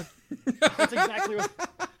 That's exactly what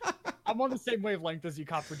I'm on the same wavelength as you,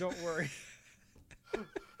 Copper. Don't worry.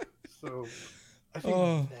 So I think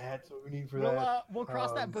Oh. that's what we need for that. We'll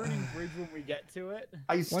cross that Um, burning bridge when we get to it.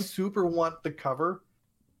 I Once- super want the cover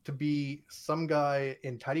to be some guy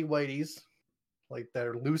in tidy whities, like that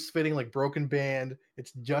are loose fitting, like broken band.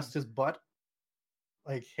 It's just his butt,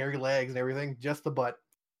 like hairy legs and everything, just the butt.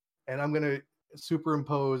 And I'm gonna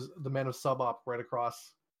superimpose the Men of Subop right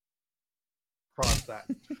across that.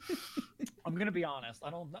 I'm gonna be honest. I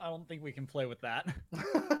don't think we can play with that.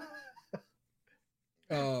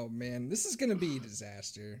 Oh man, this is gonna be a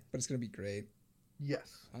disaster, but it's gonna be great.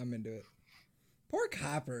 Yes, I'm into it. Poor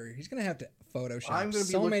Copper, he's gonna have to Photoshop I'm gonna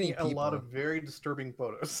be so many looking at people. a lot of very disturbing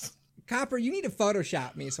photos. Copper, you need to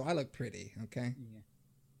Photoshop me so I look pretty, okay?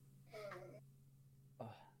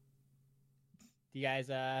 Do you guys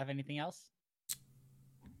have anything else?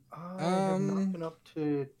 I have Um, not been up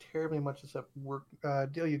to terribly much except work.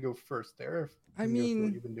 Dale, you go first there. I You can go through mean-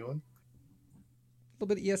 what you've been doing. A little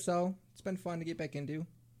bit of ESO. It's been fun to get back into.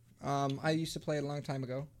 I used to play it a long time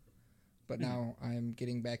ago, but now I'm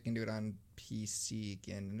getting back into it on PC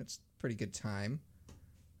again, and it's a pretty good time.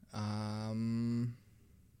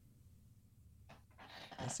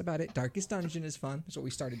 That's about it. Darkest Dungeon is fun. That's what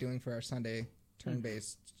we started doing for our Sunday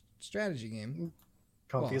turn-based strategy game.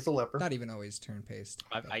 Comfy well, as a leper. Not even always turn-based.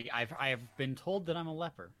 I've been told that I'm a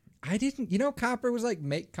leper. I didn't. You know, Copper was like,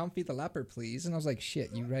 "Make Comfy the leper, please," and I was like,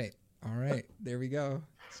 "Shit, you right. All right, there we go."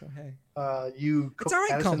 So hey, You. it's all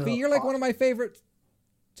right, Comfy. You're like one of my favorite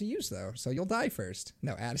to use though, so you'll die first.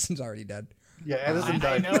 No, Addison's already dead. Yeah, Edison I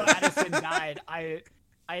died. know Addison died.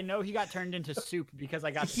 I know he got turned into soup because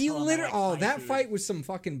I got. to He tell him I literally. like Oh, that spicy. fight was some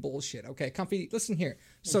fucking bullshit. Okay, Comfy, listen here.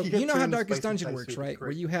 So He got you know how turned into Darkest spicy Dungeon Thai works, soup, right? Where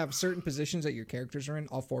correct. you have certain positions that your characters are in,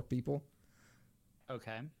 all 4 people.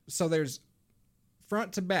 Okay. So there's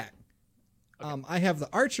front to back. I have the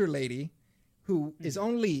archer lady, who is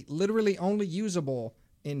literally only usable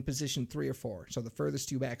in position 3 or 4, so the furthest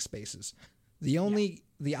 2 back spaces. The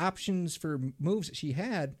options for moves that she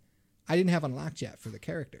had, I didn't have unlocked yet for the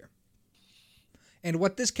character. And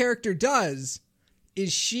what this character does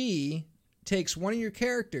is she takes one of your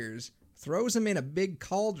characters, throws them in a big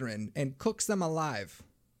cauldron, and cooks them alive.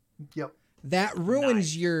 Yep. That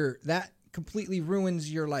ruins Nice. that completely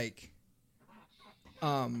ruins your like.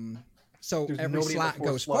 So There's every nobody in the slot fourth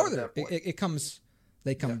goes slot at farther. that point. It comes.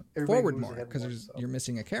 They come everybody forward moves more ahead because one, so. you're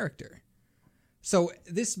missing a character. So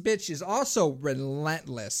this bitch is also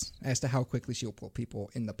relentless as to how quickly she'll pull people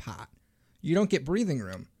in the pot. You don't get breathing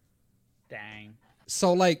room. Dang.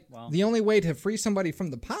 So like Well. the only way to free somebody from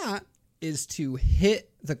the pot is to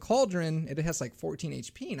hit the cauldron. It has like 14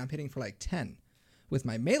 HP and I'm hitting for like 10 with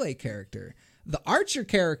my melee character. The archer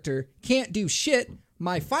character can't do shit.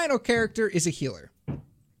 My final character is a healer.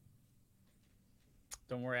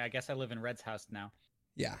 Don't worry. I guess I live in Red's house now.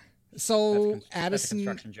 Yeah. That's, So that's a Addison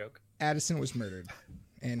construction joke. Addison was murdered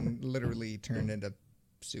and literally turned into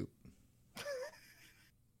soup.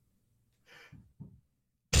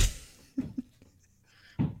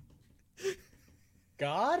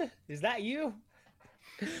 God, is that you?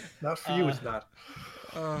 Not for you, it's not.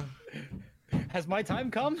 Has my time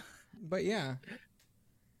come? But yeah.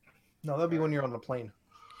 No, that'd be when you're on the plane.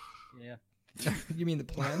 Yeah. You mean the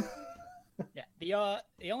plan? Yeah.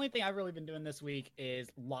 The only thing I've really been doing this week is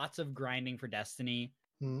lots of grinding for Destiny.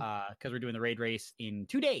 Hmm. Because we're doing the raid race in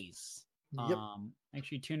 2 days. Yep. Make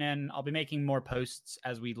sure you tune in. I'll be making more posts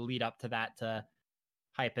as we lead up to that to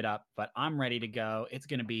hype it up. But I'm ready to go. It's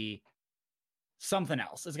gonna be something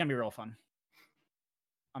else. It's gonna be real fun.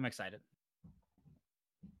 I'm excited.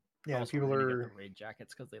 Yeah, Also people ready to get are. the raid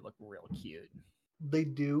jackets because they look real cute. They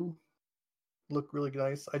do look really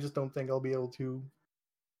nice. I just don't think I'll be able to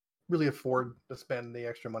really afford to spend the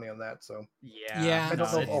extra money on that. So Yeah, I don't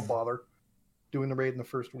know if it's- I'll bother doing the raid in the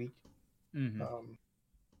first week. Mhm.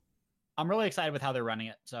 I'm really excited with how they're running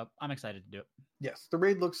it, so I'm excited to do it. Yes, the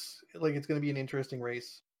raid looks like it's going to be an interesting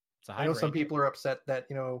race. It's a I high know some raid. people are upset that,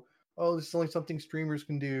 oh, this is only something streamers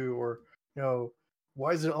can do, or,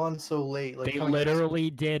 why is it on so late? Like, They how much- literally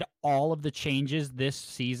did all of the changes this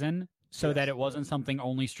season so Yes. that it wasn't something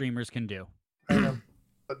only streamers can do. I know,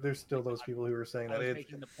 but there's still those people who are saying I that was it's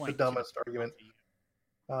making the the point dumbest to- argument.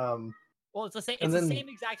 Um, Well, it's the same. And It's the then- same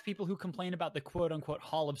exact people who complain about the quote unquote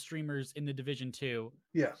hall of streamers in the Division 2,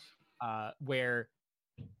 yes, where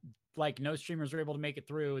like no streamers were able to make it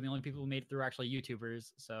through, and the only people who made it through are actually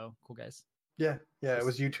YouTubers. So cool, guys. yeah, it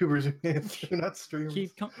was YouTubers who made it through, not streamers.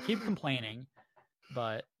 Keep complaining,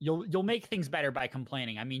 but you'll make things better by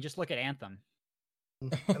complaining. I mean, just look at Anthem.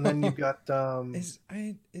 And then you've got Is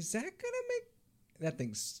that gonna make that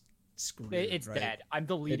thing's screwed? It's right? dead. I'm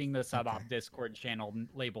deleting the sub op okay. Discord channel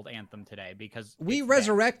labeled Anthem today because We it's dead.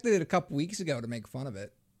 resurrected it a couple weeks ago to make fun of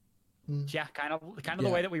it. Yeah, kind of the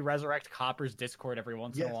Yeah. way that we resurrect Copper's Discord every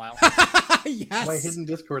once in Yes. a while. Yes. my hidden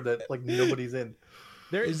Discord that like nobody's in.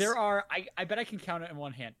 There are I bet I can count it in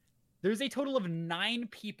one hand. There's a total of 9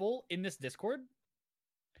 people in this Discord.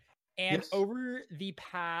 And Yes. over the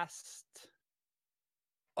past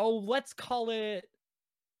let's call it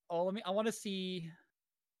I want to see.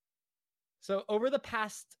 So over the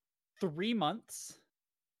past 3 months,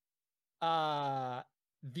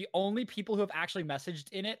 the only people who have actually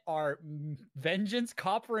messaged in it are Vengeance,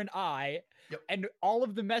 Copper, and I. Yep. And all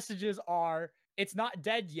of the messages are, it's not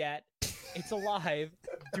dead yet. It's alive.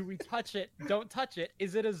 Do we touch it? Don't touch it.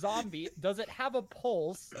 Is it a zombie? Does it have a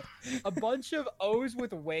pulse? A bunch of O's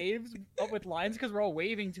with waves, with lines because we're all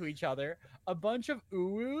waving to each other. A bunch of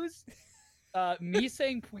oohs. Me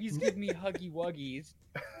saying, please give me huggy wuggies.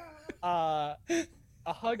 A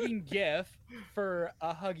hugging gif for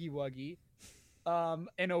a huggy wuggy.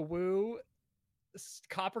 And a woo.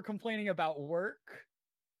 Copper complaining about work.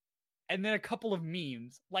 And then a couple of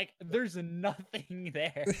memes. Like, there's nothing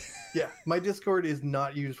there. Yeah, my Discord is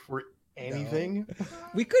not used for anything.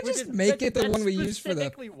 We could Which just is- make that's- it the that's one we use for the.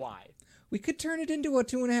 specifically why. We could turn it into a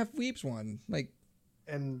 2.5 weeps one. Like,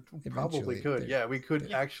 And Eventually, probably could. there- Yeah, we could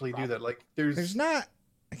Yeah, actually do that. probably. Like, there's there's not.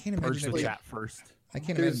 I can't Merge imagine. the it- chat first. I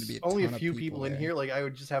can't imagine to there's be only a ton of few people in there. here. Like, I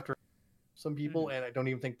would just have to some people, and I don't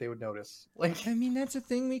even think they would notice. Like, I mean, that's a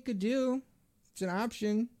thing we could do. It's an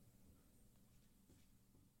option.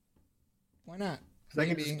 Why not? 'cause I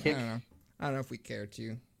can Maybe. just kick. I don't know. I don't know if we care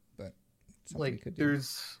to, but it's something we Like, could do.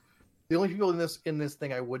 there's the only people in this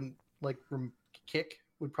thing I wouldn't like kick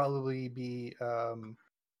would probably be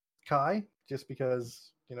Kai, just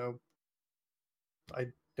because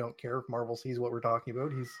I don't care if Marvel sees what we're talking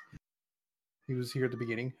about. He was here at the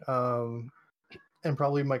beginning, and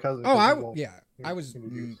probably my cousin. Oh, 'cause he won't- I was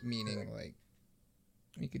introduce meaning anything. like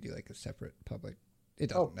we could do like a separate public.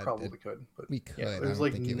 It Oh, doesn't. that- probably it- could, but we could. yeah, I there's don't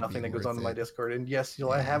like think it would be nothing that goes worth on in my it. Discord. And yes,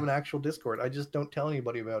 I Yeah. have an actual Discord. I just don't tell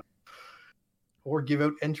anybody about it or give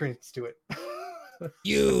out entrance to it.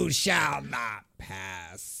 You shall not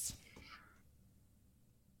pass.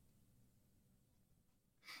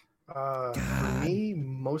 For me,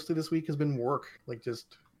 mostly this week has been work, like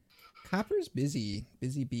just Hopper's busy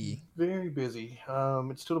bee. Very busy.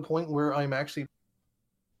 It's to the point where I'm actually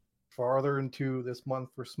farther into this month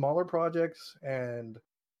for smaller projects, and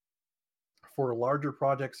for larger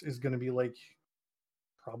projects is going to be like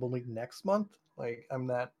probably next month. Like I've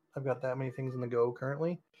got that many things in the go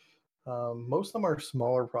currently. Most of them are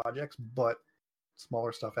smaller projects, but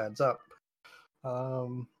smaller stuff adds up.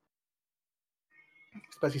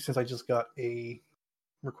 Especially since I just got a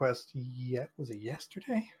request. Was it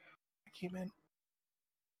yesterday? I came in.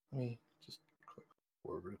 Let me just click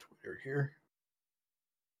over to Twitter here.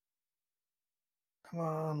 Come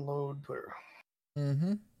on, load Twitter.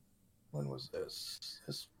 Mm-hmm. When was this?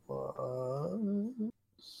 This was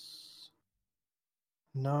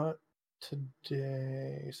not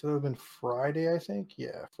today. So it would have been Friday, I think.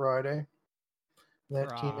 Yeah, Friday.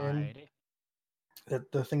 That came in.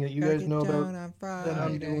 The thing that you guys know about that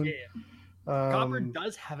I'm doing. Yeah. Copper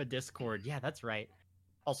does have a Discord. Yeah, that's right.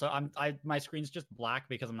 Also, my screen's just black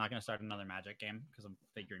because I'm not going to start another Magic game because I'm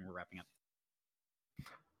figuring we're wrapping up.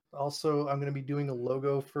 Also, I'm going to be doing a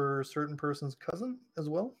logo for a certain person's cousin as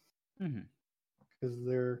well, because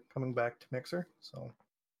they're coming back to Mixer. So,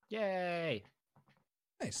 yay!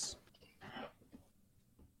 Nice.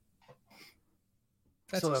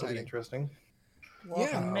 That's so that'll exciting. be interesting.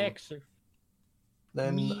 Yeah. Mixer.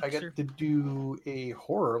 Then I get to do a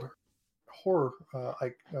horror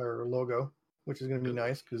logo, which is going to be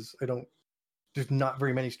nice because there's not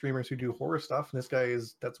very many streamers who do horror stuff, and this guy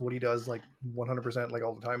that's what he does, like 100%, like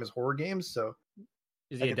all the time, is horror games. So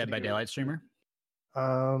is he a Dead by Daylight streamer?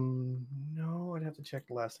 No, I'd have to check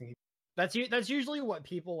the last thing. That's usually what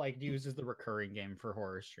people like use as the recurring game for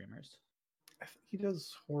horror streamers. I think he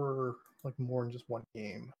does horror like more than just one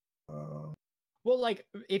game. Well, like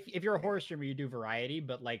if you're a horror streamer, you do variety,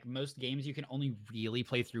 but like most games, you can only really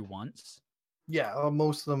play through once. Yeah,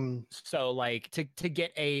 most of them. So like to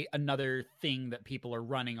get another thing that people are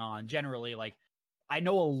running on, generally, like I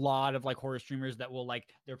know a lot of like horror streamers that will like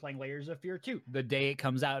they're playing Layers of Fear 2 the day it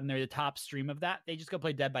comes out and they're the top stream of that. They just go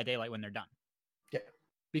play Dead by Daylight when they're done. Yeah,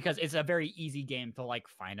 because it's a very easy game to like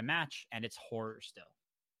find a match and it's horror still.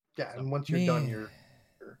 Yeah, and once you're done, you're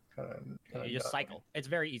kind of you just cycle. It's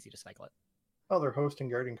very easy to cycle it. Oh, they're hosting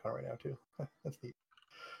Guardian Con right now too. That's neat.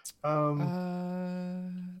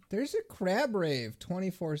 There's a Crab Rave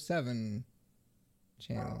 24/7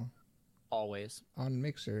 channel. Always on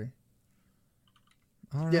Mixer.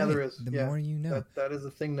 All yeah, right. there is. The more you know. That is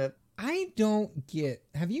a thing that I don't get.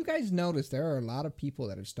 Have you guys noticed there are a lot of people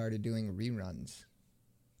that have started doing reruns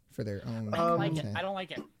for their own? I don't like it. I don't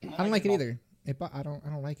like it. I don't like it either. I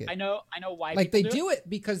don't like it. I know why. Like they do it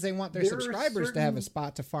because they want their subscribers to have a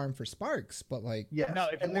spot to farm for Sparks, but like no,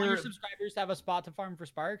 if you want your subscribers to have a spot to farm for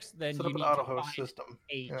Sparks, then you need to host system.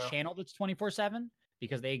 A channel that's 24/7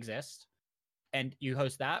 because they exist, and you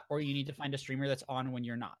host that, or you need to find a streamer that's on when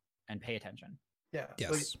you're not and pay attention. Yeah.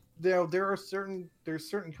 Yes. Like, there's certain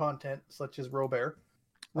content such as Robert.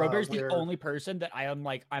 Robert's the only person that I am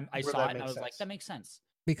like I saw it and I was like, that makes sense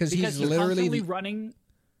because he's literally constantly running.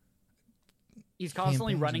 He's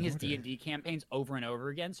constantly running his D&D campaigns over and over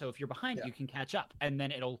again. So if you're behind, you can catch up, and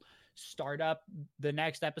then it'll start up the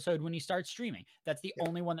next episode when he starts streaming. That's the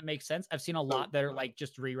only one that makes sense. I've seen a lot that are like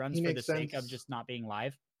just reruns for the sake of just not being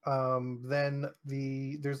live. Then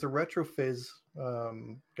there's the Retro Fizz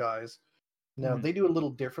guys. Now they do it a little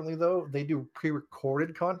differently though. They do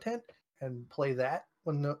pre-recorded content and play that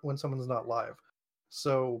when someone's not live.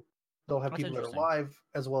 So they'll have people that are live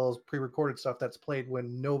as well as pre-recorded stuff that's played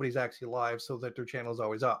when nobody's actually live, so that their channel is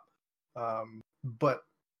always up. But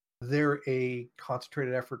they're a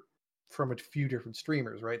concentrated effort from a few different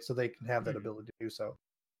streamers, right? So they can have that ability to do so.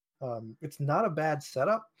 It's not a bad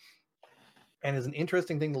setup, and is an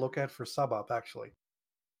interesting thing to look at for sub-op actually.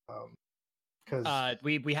 Because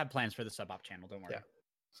we have plans for the sub-op channel. Don't worry. Yeah.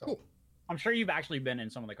 So cool. I'm sure you've actually been in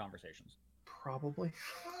some of the conversations. Probably.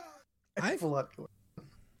 I have a lot going.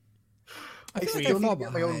 I still need to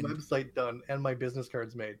get my own website done and my business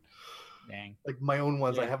cards made. Dang. Like my own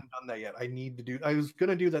ones, I haven't done that yet. I was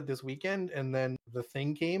gonna do that this weekend, and then the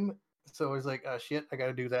thing came, so I was like, "Oh shit, I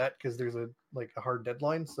gotta do that," because there's a hard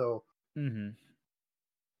deadline. So.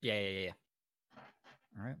 Yeah.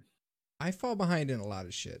 All right. I fall behind in a lot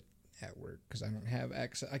of shit at work because I don't have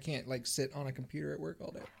access. I can't like sit on a computer at work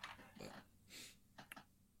all day.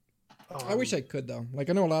 I wish I could though. Like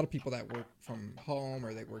I know a lot of people that work from home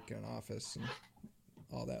or they work in an office and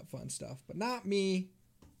all that fun stuff, but not me.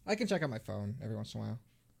 I can check on my phone every once in a while.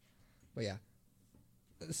 But yeah.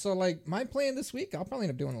 So like my plan this week, I'll probably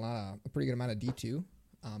end up doing a pretty good amount of D2.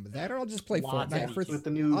 But that or I'll just play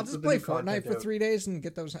Fortnite I'll just play Fortnite for 3 days and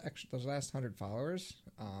get those last 100 followers.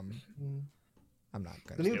 I'm not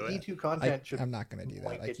The gonna. new do it. E2 content should I'm not gonna do that.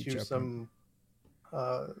 might I get keep you joking. some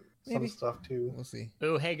Maybe. stuff too. We'll see.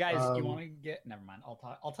 Oh, hey guys, you Um, want to get? Never mind.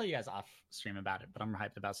 I'll tell you guys off stream about it. But I'm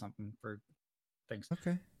hyped about something for things.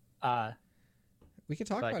 Okay. Uh, We can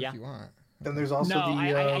talk But about it yeah. if you want. Then there's also no,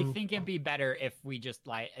 the I think it'd be better if we just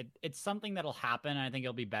like it's something that'll happen. And I think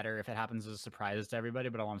it'll be better if it happens as a surprise to everybody.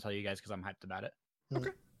 But I want to tell you guys because I'm hyped about it. and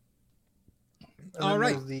All then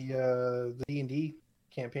right. there's the D&D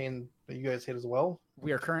campaign that you guys hit as well.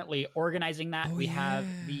 We are currently organizing that. Oh, we have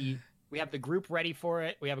yeah. the group ready for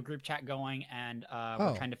it. We have a group chat going, and Oh.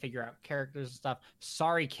 we're trying to figure out characters and stuff.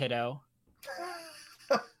 Sorry, kiddo.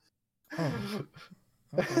 Oh.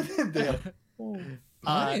 Damn.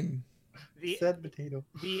 Fine. The Said potato.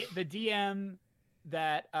 the DM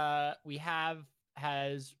that we have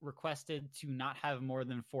has requested to not have more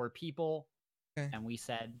than 4 people, Okay. and we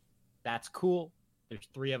said that's cool. There's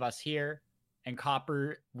 3 of us here, and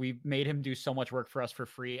Copper, we made him do so much work for us for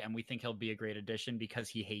free, and we think he'll be a great addition because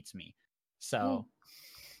he hates me. So,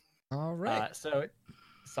 All right.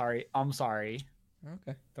 Sorry, I'm sorry.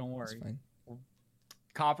 Okay. Don't That's worry. fine.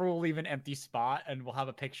 Copper will leave an empty spot, and we'll have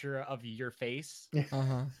a picture of your face.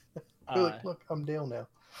 Uh-huh. You're like, look, I'm Dale now.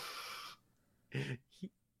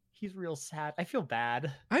 He's real sad. I feel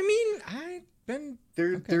bad. I mean, I've been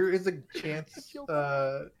Okay. There is a chance. feel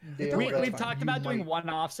Dale Don't that We've fine. talked you about doing might-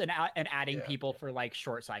 one-offs and adding Yeah. people for like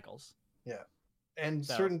short cycles. and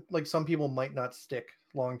so- certain like some people might not stick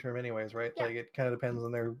long term anyways, right? Yeah. Like it kind of depends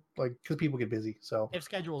on their like because people get busy. So If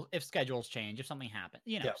schedules change, if something happens,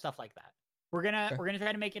 Yeah. stuff like that. We're gonna Okay. we're gonna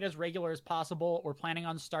try to make it as regular as possible. We're planning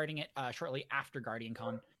on starting it shortly after Guardian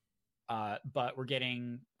Con. But our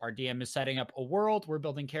DM is setting up a world. We're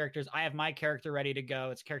building characters. I have my character ready to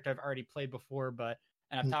go. It's a character I've already played before, and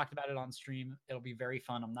I've Mm. talked about it on stream. It'll be very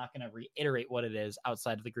fun. I'm not going to reiterate what it is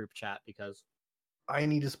outside of the group chat because I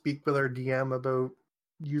need to speak with our DM about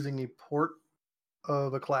using a port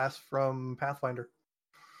of a class from Pathfinder.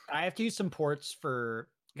 I have to use some ports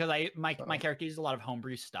because my So- character uses a lot of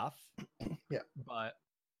homebrew stuff. Yeah. But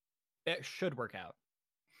it should work out.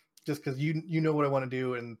 Just because you know what I want to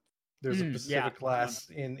do, and there's a Yeah. specific class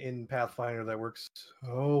in Pathfinder that works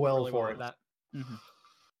so well Really for well it. with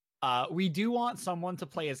that. We do want someone to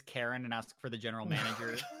play as Karen and ask for the general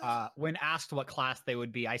manager. When asked what class they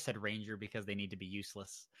would be, I said Ranger because they need to be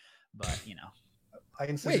useless. But I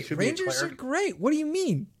insist it Wait, should Rangers be a are cleric, great. What do you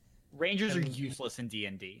mean? Rangers are And- useless in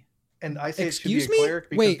D&D. and I say Excuse it should be me? a cleric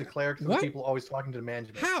because Wait, the clerics are the what? people always talking to the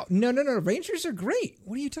management. How? No. Rangers are great.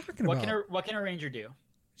 What are you talking What about? can a Ranger do?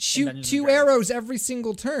 Shoot Dungeons and 2 Dragons? arrows every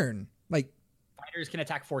single turn. Like, Fighters can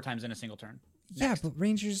attack 4 times in a single turn. yeah, but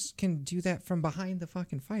Rangers can do that from behind the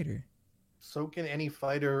fucking fighter. So can any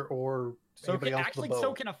fighter or So anybody can, else actually, with a bow.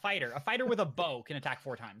 so can a fighter. A fighter with a bow can attack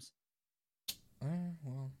 4 times.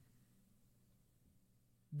 Well,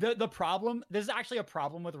 The problem, this is actually a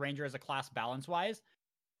problem with Ranger as a class balance wise.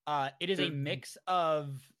 It is a They're- mix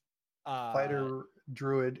of fighter,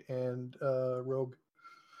 druid, and rogue.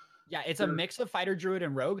 Yeah, it's a Sure. mix of fighter, druid,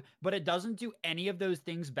 and rogue, but it doesn't do any of those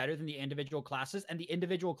things better than the individual classes, and the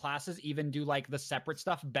individual classes even do like the separate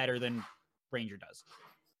stuff better than Ranger does.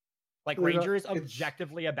 Like They're not- Ranger is it's-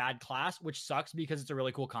 objectively a bad class, which sucks because it's a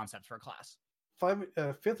really cool concept for a class.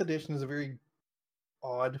 Fifth edition is a very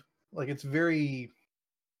odd. Like it's very.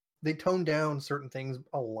 They tone down certain things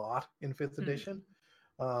a lot in fifth Mhm. edition,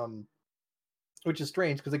 which is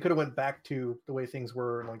strange because they could have went back to the way things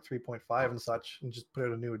were in like 3.5 and such, and just put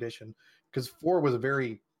out a new edition. Because 4 was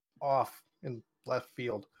very off in left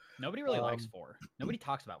field. Nobody really likes Um, 4. Nobody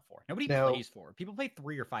talks about 4. Nobody now- plays 4. People play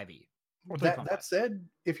 3 or 5e. Or That 3.5. said,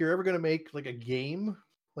 if you're ever going to make like a game,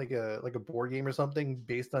 like a board game or something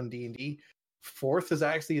based on D&D, 4th is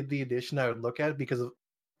actually the edition I would look at because of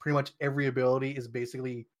pretty much every ability is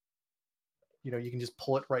basically, you can just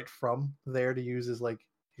pull it right from there to use as like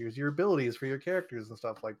here's your abilities for your characters and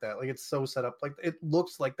stuff like that. Like it's so set up, like it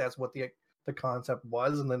looks like that's what the concept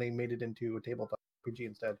was, and then they made it into a tabletop RPG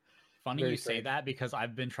instead. Funny very you say strange. that because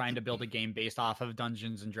I've been trying to build a game based off of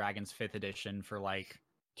Dungeons and Dragons 5th edition for like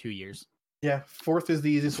 2 years. Yeah, 4th is the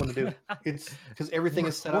easiest one to do. It's because everything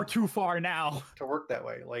is set We're up too far now. to work that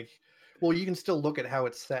way. Like, well, you can still look at how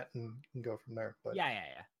it's set and go from there. But Yeah.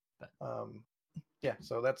 yeah,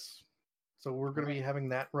 so we're going to be having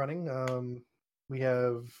that running. We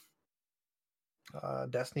have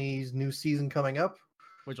Destiny's new season coming up.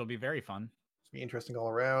 Which will be very fun. It's be interesting all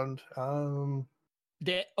around.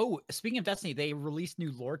 Speaking of Destiny, they released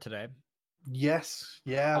new lore today. Yes,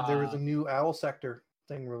 yeah, there was a new Owl Sector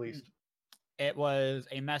thing released. It was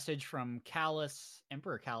a message from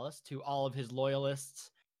Emperor Callus, to all of his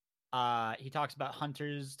loyalists. He talks about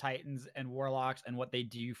hunters, titans, and warlocks and what they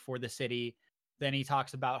do for the city. Then he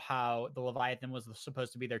talks about how the Leviathan was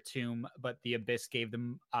supposed to be their tomb, but the Abyss gave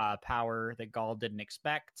them power that Gaul didn't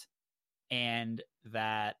expect, and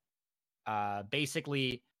that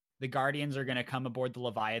basically the Guardians are going to come aboard the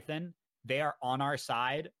Leviathan. They are on our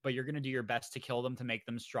side, but you're going to do your best to kill them to make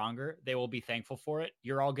them stronger. They will be thankful for it.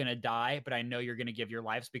 You're all going to die, but I know you're going to give your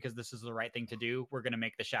lives because this is the right thing to do. We're going to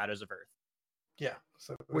make the Shadows of Earth. Yeah.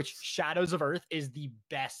 So Which Shadows of Earth is the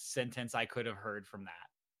best sentence I could have heard from that.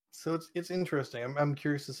 So it's interesting. I'm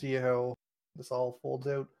curious to see how this all folds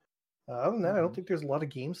out. Other than that, I don't think there's a lot of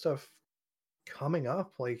game stuff coming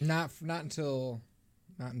up. Like Not until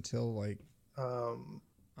like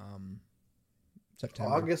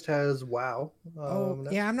September. August has WoW.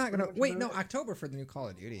 Yeah, I'm not gonna pretty much wait. about No, it. October for the new Call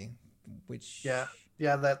of Duty, which Yeah,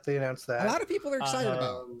 that they announced that. a lot of people are excited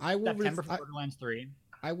about. I will September for Borderlands 3.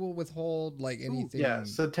 I will withhold like anything. Yeah,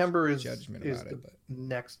 September is judgment is about the it, but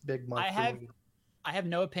next big month. I for have- me. I have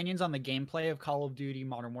no opinions on the gameplay of Call of Duty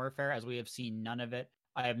Modern Warfare, as we have seen none of it.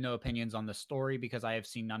 I have no opinions on the story because I have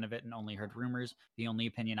seen none of it and only heard rumors. The only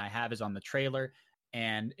opinion I have is on the trailer,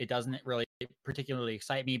 and it doesn't really particularly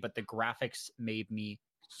excite me, but the graphics made me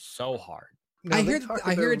so hard. No, I they hear talked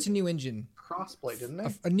I hear about it's a new engine, crossplay, didn't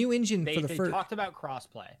they? a new engine They, for the they first. talked about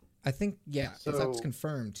crossplay. I think that's So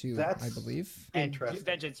confirmed too. that's- I believe. And Interesting.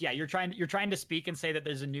 Vengeance, yeah, you're trying to speak and say that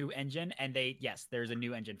there's a new engine, and there's a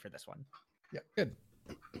new engine for this one. Good.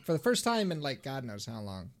 For the first time in like God knows how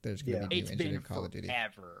long, there's going to be a new It's engine been in Call of Duty.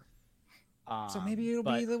 forever. So maybe it'll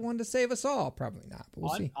but be the one to save us all. Probably not, but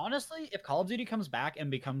we'll see. honestly, if Call of Duty comes back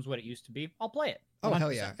and becomes what it used to be, I'll play it. Oh hell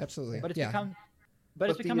 100%. yeah, absolutely. But it's yeah.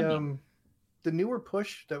 become the newer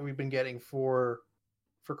push that we've been getting for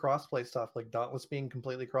crossplay stuff, like Dauntless being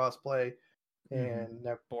completely crossplay, and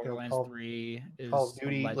now, Borderlands Call, 3 is Call of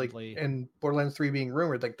Duty, allegedly... and Borderlands 3 being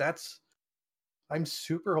rumored, like I'm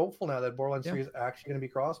super hopeful now that Borderlands Yeah. 3 is actually going to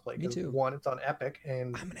be crossplay. Me 'cause too. One, it's on Epic,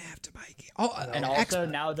 and I'm gonna have to buy a game. Oh, and Xbox. also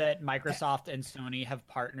now that Microsoft and Sony have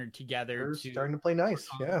partnered together they're to starting to play nice.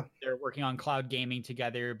 work on- Yeah, they're working on cloud gaming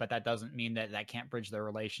together, but that doesn't mean that can't bridge their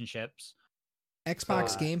relationships.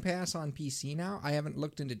 Xbox Uh, Game Pass on PC now. I haven't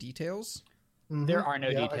looked into details. There are no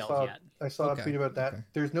Yeah, details yet. I saw Okay, a tweet about that. okay.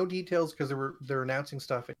 There's no details because they're announcing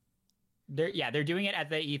stuff. They're doing it at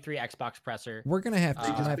the E3 Xbox presser. We're gonna have to. They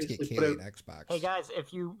I'm just gonna have to get basically put Kaylee an Xbox. Hey guys,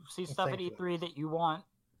 if you see Well, stuff at thank you. E3 that you want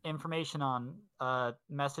information on,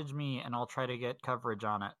 message me and I'll try to get coverage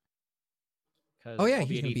on it. 'Cause Oh yeah, I'll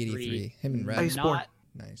he's gonna be at E3. Him and Red. Ice- Iceborne.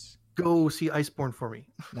 Nice, Go see Iceborne for me.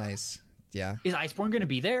 nice. Yeah. Is Iceborne going to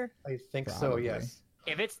be there? I think so. Probably. Yes.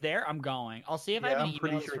 If it's there, I'm going. I'll see if I Yeah, have any I'm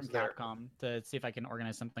pretty emails sure from it's there. Capcom to see if I can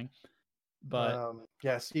organize something. But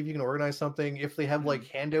Yeah, see if you can organize something. If they have like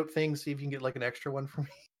handout things, see if you can get like an extra one for me.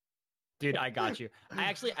 dude, I got you.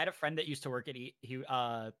 I had a friend that used to work at he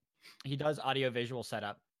does audio visual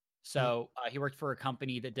setup. So he worked for a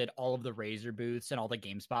company that did all of the Razer booths and all the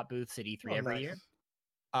GameSpot booths at E3 Oh, every nice. year.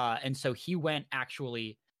 And so he went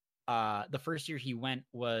actually. The first year he went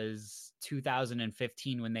was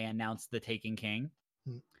 2015 when they announced the Taken King,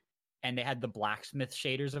 and they had the blacksmith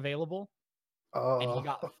shaders available, and he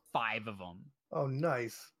got 5 of them. Oh,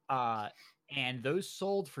 nice. And those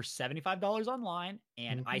sold for $75 online,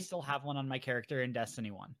 and I Mhm. still have one on my character in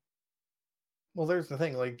Destiny 1. Well, there's the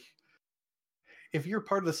thing. Like, if you're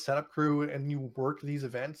part of the setup crew and you work these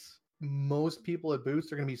events, most people at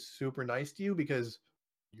booths are going to be super nice to you because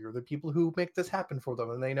you're the people who make this happen for them,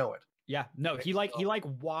 and they know it. Yeah, no, Right,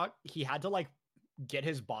 he had to get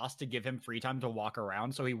his boss to give him free time to walk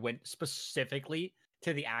around, so he went specifically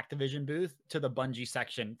to the Activision booth, to the Bungie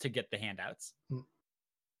section to get the handouts. Hmm.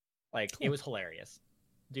 Like, it Cool. was hilarious.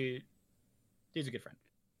 Dude's a good friend.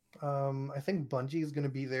 I think Bungie is going to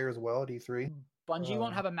be there as well at E3. Bungie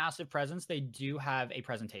won't Um, have a massive presence. They do have a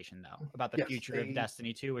presentation, though, about the Yes, future they- of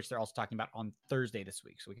Destiny 2, which they're also talking about on Thursday this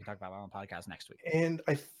week, so we can talk about it on the podcast next week. And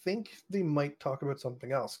I think they might talk about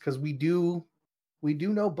something else because we do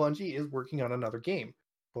know Bungie is working on another game,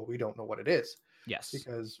 but we don't know what it is Yes.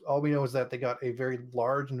 because all we know is that they got a very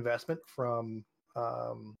large investment from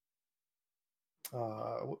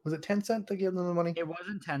was it Tencent that gave them the money? It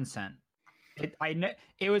wasn't Tencent.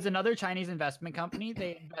 It was another Chinese investment company.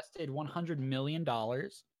 They invested $100 million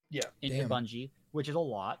Yeah. into Damn. Bungie, which is a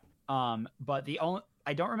lot. But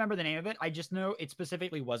I don't remember the name of it. I just know it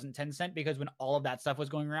specifically wasn't Tencent because when all of that stuff was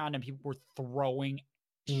going around and people were throwing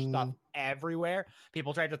stuff everywhere,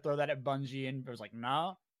 people tried to throw that at Bungie, and it was like,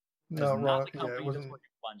 no, that's No, not wrong. the Yeah, company it that's wasn't. working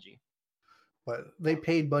for Bungie. But they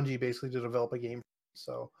paid Bungie basically to develop a game.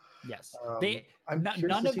 So Yes, I'm curious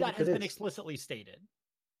none to of see that what has it been is. explicitly stated,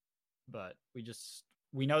 but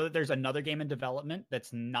we know that there's another game in development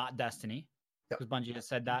that's not Destiny Yep. because Bungie has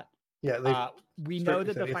said that. Yeah, We straight know up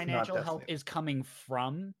that said the it's not financial help Destiny. is coming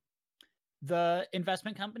from the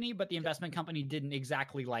investment company, but the investment company didn't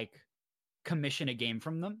exactly like commission a game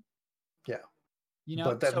from them. Yeah. You know,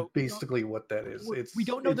 but that's so basically what that is. we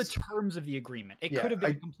don't know the It's terms of the agreement. It Yeah, could have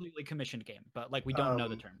been a completely commissioned game, but like we don't know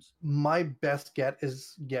the terms. my best guess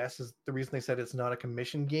is the reason they said it's not a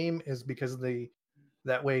commission game is because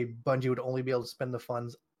that way Bungie would only be able to spend the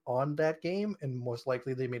funds on that game, and most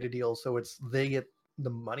likely they made a deal so they get the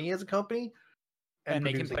money as a company And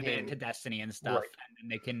they can produce a put it game. into Destiny and stuff, Right. and then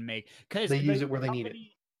they can make because They use it where they need it.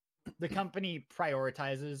 The company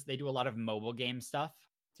prioritizes. They do a lot of mobile game stuff.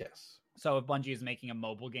 Yes, So if Bungie is making a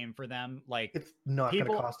mobile game for them, like it's not going to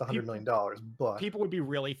people- cost $100 people- million, but people would be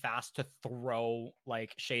really fast to throw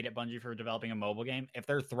like shade at Bungie for developing a mobile game. If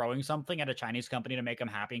they're throwing something at a Chinese company to make them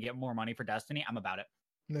happy and get more money for Destiny, I'm about it.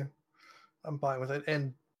 yeah, I'm fine with it.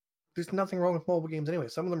 And there's nothing wrong with mobile games anyway.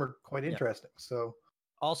 Some of them are quite Yeah. interesting. So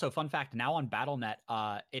Also, fun fact: now on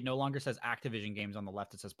BattleNet, it no longer says Activision games on the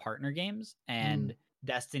left; it says partner games, and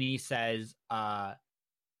Destiny says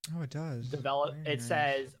Oh, it does. develop. Very It nice.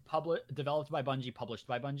 says developed by Bungie, published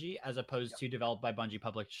by Bungie, as opposed to developed by Bungie,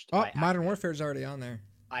 published Oh, by Modern Activision. Warfare's already on there.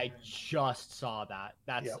 I just saw that.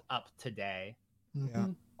 That's Yep. up today. Yeah.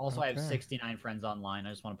 Also, I have Okay. 69 friends online. I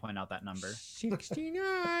just want to point out that number.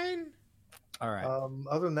 69. All right.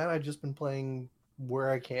 Other than that, I've just been playing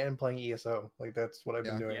where I can, playing ESO. Like that's what I've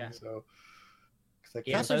been Yeah. doing. Yeah. So, because I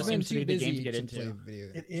Yeah, can't so it Comfy's play- been seems to be too the game busy to get to into. play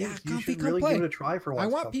video. It Yeah, is. You Comfy, should come really play. give it a try for once. I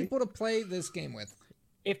want Comfy. people to play this game with.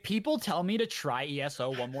 If people tell me to try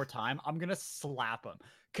ESO one more time, I'm gonna slap them.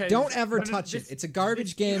 Don't ever touch it. It's a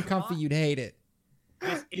garbage game, is Comfy. not- You'd hate it.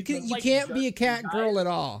 You can't be a cat girl at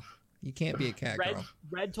all. You can't be a cat girl.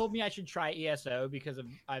 Red told me I should try ESO because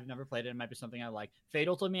I've never played it. It might be something I like.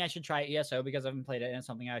 Fatal told me I should try ESO because I haven't played it and it's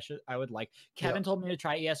something I would like. Kevin told me to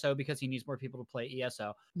try ESO because he needs more people to play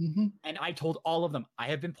ESO. Mm-hmm. And I told all of them I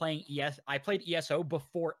have been playing I played ESO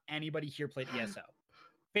before anybody here played ESO.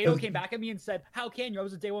 Fatal came back at me and said, "How can you? I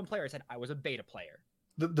was a day one player." I said, "I was a beta player."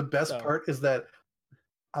 The best So- part is that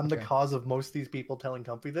I'm the Okay. cause of most of these people telling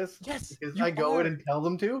Comfy this. Yes, Because you I go in are. and tell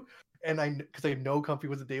them to, and because I know Comfy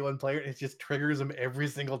was a day one player, and it just triggers them every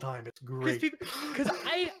single time. It's great. Because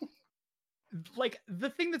I like the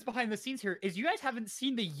thing that's behind the scenes here is you guys haven't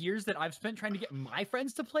seen the years that I've spent trying to get my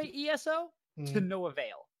friends to play ESO to Mm, no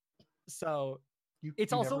avail. So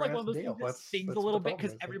it's you also never like one asked of those Dale. things that That's- stings that's a what little the bit problem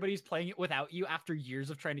because is. everybody's playing it without you after years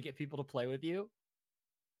of trying to get people to play with you.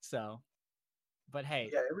 So, but hey,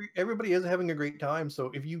 Yeah, everybody is having a great time.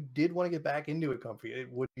 So if you did want to get back into it, Comfy,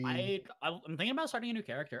 it would be. I'm thinking about starting a new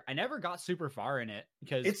character. I never got super far in it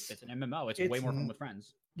because it's an MMO. It's way it's more fun n- with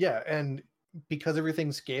friends. Yeah, and because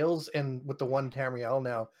everything scales, and with the one Tamriel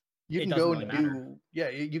now, you It can doesn't go really and matter. do. Yeah,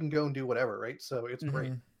 you can go and do whatever, right? So it's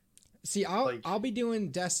great. Mhm. See, I'll Like- be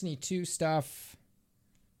doing Destiny 2 stuff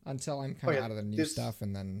until I'm kind of yeah, out of the new this- stuff,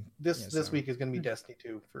 and then This yeah, this so- week is going to be Destiny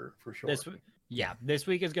 2 for sure. This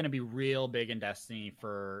week is going to be real big in Destiny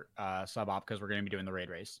for sub op because we're going to be doing the raid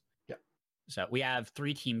race. Yeah. So we have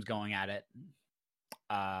 3 teams going at it.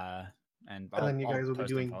 And then you guys will be post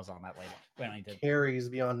doing infos on that later. We don't need to. Carries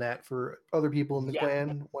beyond that for other people in the Yeah.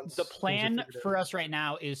 clan. Once The things are plan figured for out. us right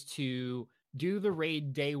now is to do the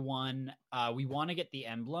raid day 1. We want to get the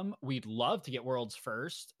emblem. We'd love to get worlds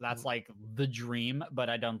first. That's Mhm. like the dream, but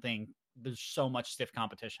I don't think there's so much stiff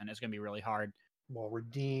competition. It's going to be really hard. Well,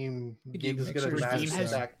 Redeem You Gibbs is make going sure to Redeem Redeem has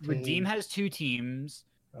stack Redeem team. has 2 teams.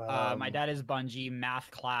 My Um, dad is Bungie.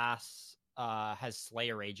 Math class has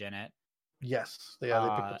Slayer Rage in it. Yes, yeah, they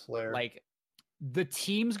picked up Slayer. Like the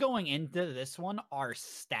teams going into this one are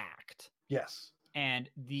stacked, yes, and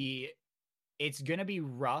it's gonna be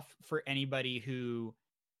rough for anybody who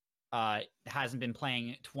hasn't been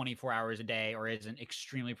playing 24 hours a day or isn't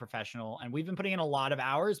extremely professional. And we've been putting in a lot of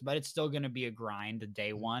hours, but it's still gonna be a grind to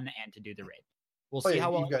day 1 and to do the raid. We'll Oh, see yeah,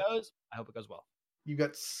 how well you've it got- goes. I hope it goes well. you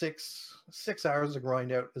got six hours to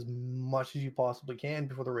grind out as much as you possibly can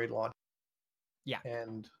before the raid launch. Yeah.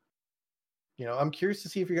 And I'm curious to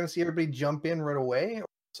see if you're going to see everybody jump in right away, or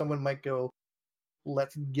someone might go,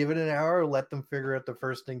 let's give it an hour, let them figure out the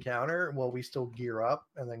first encounter while we still gear up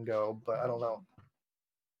and then go. But I don't know,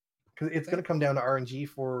 because it's going to come down to RNG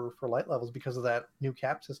for light levels because of that new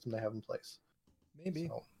cap system they have in place. maybe.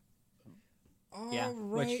 So, All Yeah,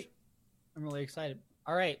 right. which I'm really excited.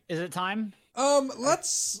 All right, is it time?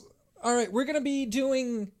 Let's. All right, we're gonna be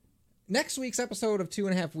doing next week's episode of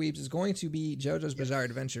 2.5 Weebs is going to be JoJo's Bizarre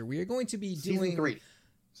Adventure. We are going to be doing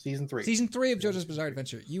season three. Season 3 of JoJo's Bizarre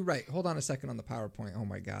Adventure. You right. Hold on a second on the PowerPoint. Oh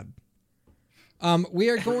my god. We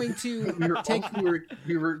are going to take.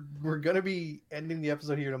 We're gonna be ending the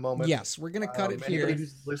episode here in a moment. Yes, we're gonna cut it Anybody here.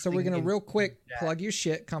 who's So we're gonna listening real in quick chat, plug your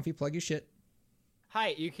shit, Comfy. Plug your shit.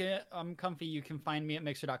 Hi, you can Comfy. You can find me at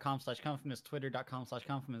mixer.com/Comfimus,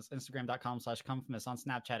 Twitter.com/Comfimus, Instagram.com/Comfimus, on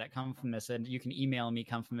Snapchat at Comfimus, and you can email me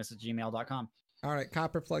comfimus@gmail.com. All right,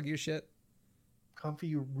 Copper, plug your shit. Comfy,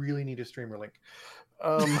 you really need a streamer link.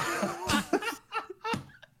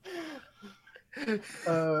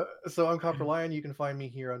 So I'm Copper Lion. You can find me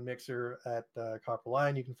here on Mixer at Copper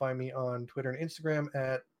Lion. You can find me on Twitter and Instagram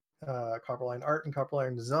at Copper Lion Art and Copper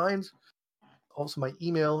Lion Designs. Also, my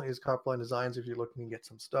email is copperlinedesigns if you're looking to get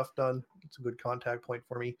some stuff done. It's a good contact point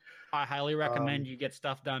for me. I highly recommend you get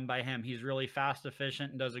stuff done by him. He's really fast,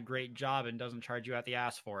 efficient, and does a great job, and doesn't charge you at the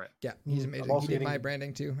ass for it. Yeah, he's amazing. also He did my getting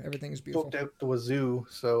branding too. Everything's beautiful. Booked out the wazoo,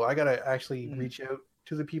 so I gotta actually reach out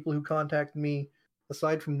to the people who contacted me.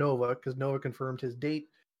 Aside from Nova, because Nova confirmed his date,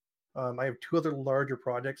 I have 2 other larger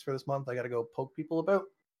projects for this month. I gotta go poke people about.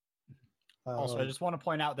 Also, I just want to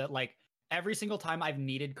point out that like every single time I've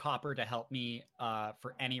needed Copper to help me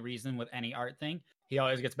for any reason with any art thing, he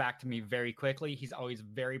always gets back to me very quickly. He's always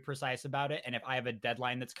very precise about it, and if I have a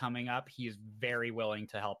deadline that's coming up, he is very willing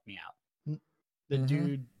to help me out. The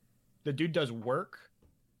dude does work.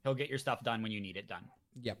 He'll get your stuff done when you need it done.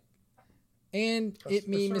 Yep. And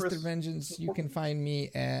Customer Mr. service. Vengeance. You can find me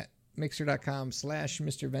at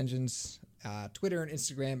mixer.com/Mr. Vengeance. Twitter and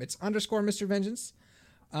Instagram, it's _Mr. Vengeance.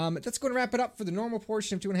 That's going to wrap it up for the normal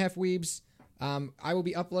portion of 2.5 Weebs. I will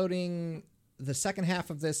be uploading the second half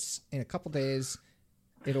of this in a couple days.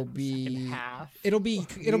 It'll be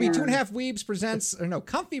 2.5 Weebs presents, or no,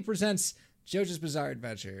 Comfy presents JoJo's Bizarre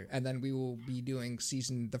Adventure, and then we will be doing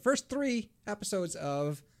the first 3 episodes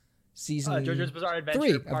of season JoJo's Bizarre Adventure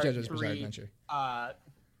 3 of Part JoJo's 3, Bizarre Adventure.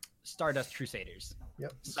 Stardust Crusaders.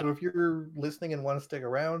 Yep. So if you're listening and want to stick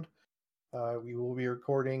around, we will be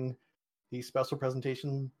recording the special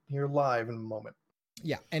presentation here live in a moment.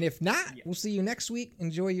 Yeah, and if not, we'll see you next week.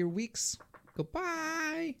 Enjoy your weeks.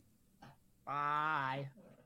 Goodbye. Bye.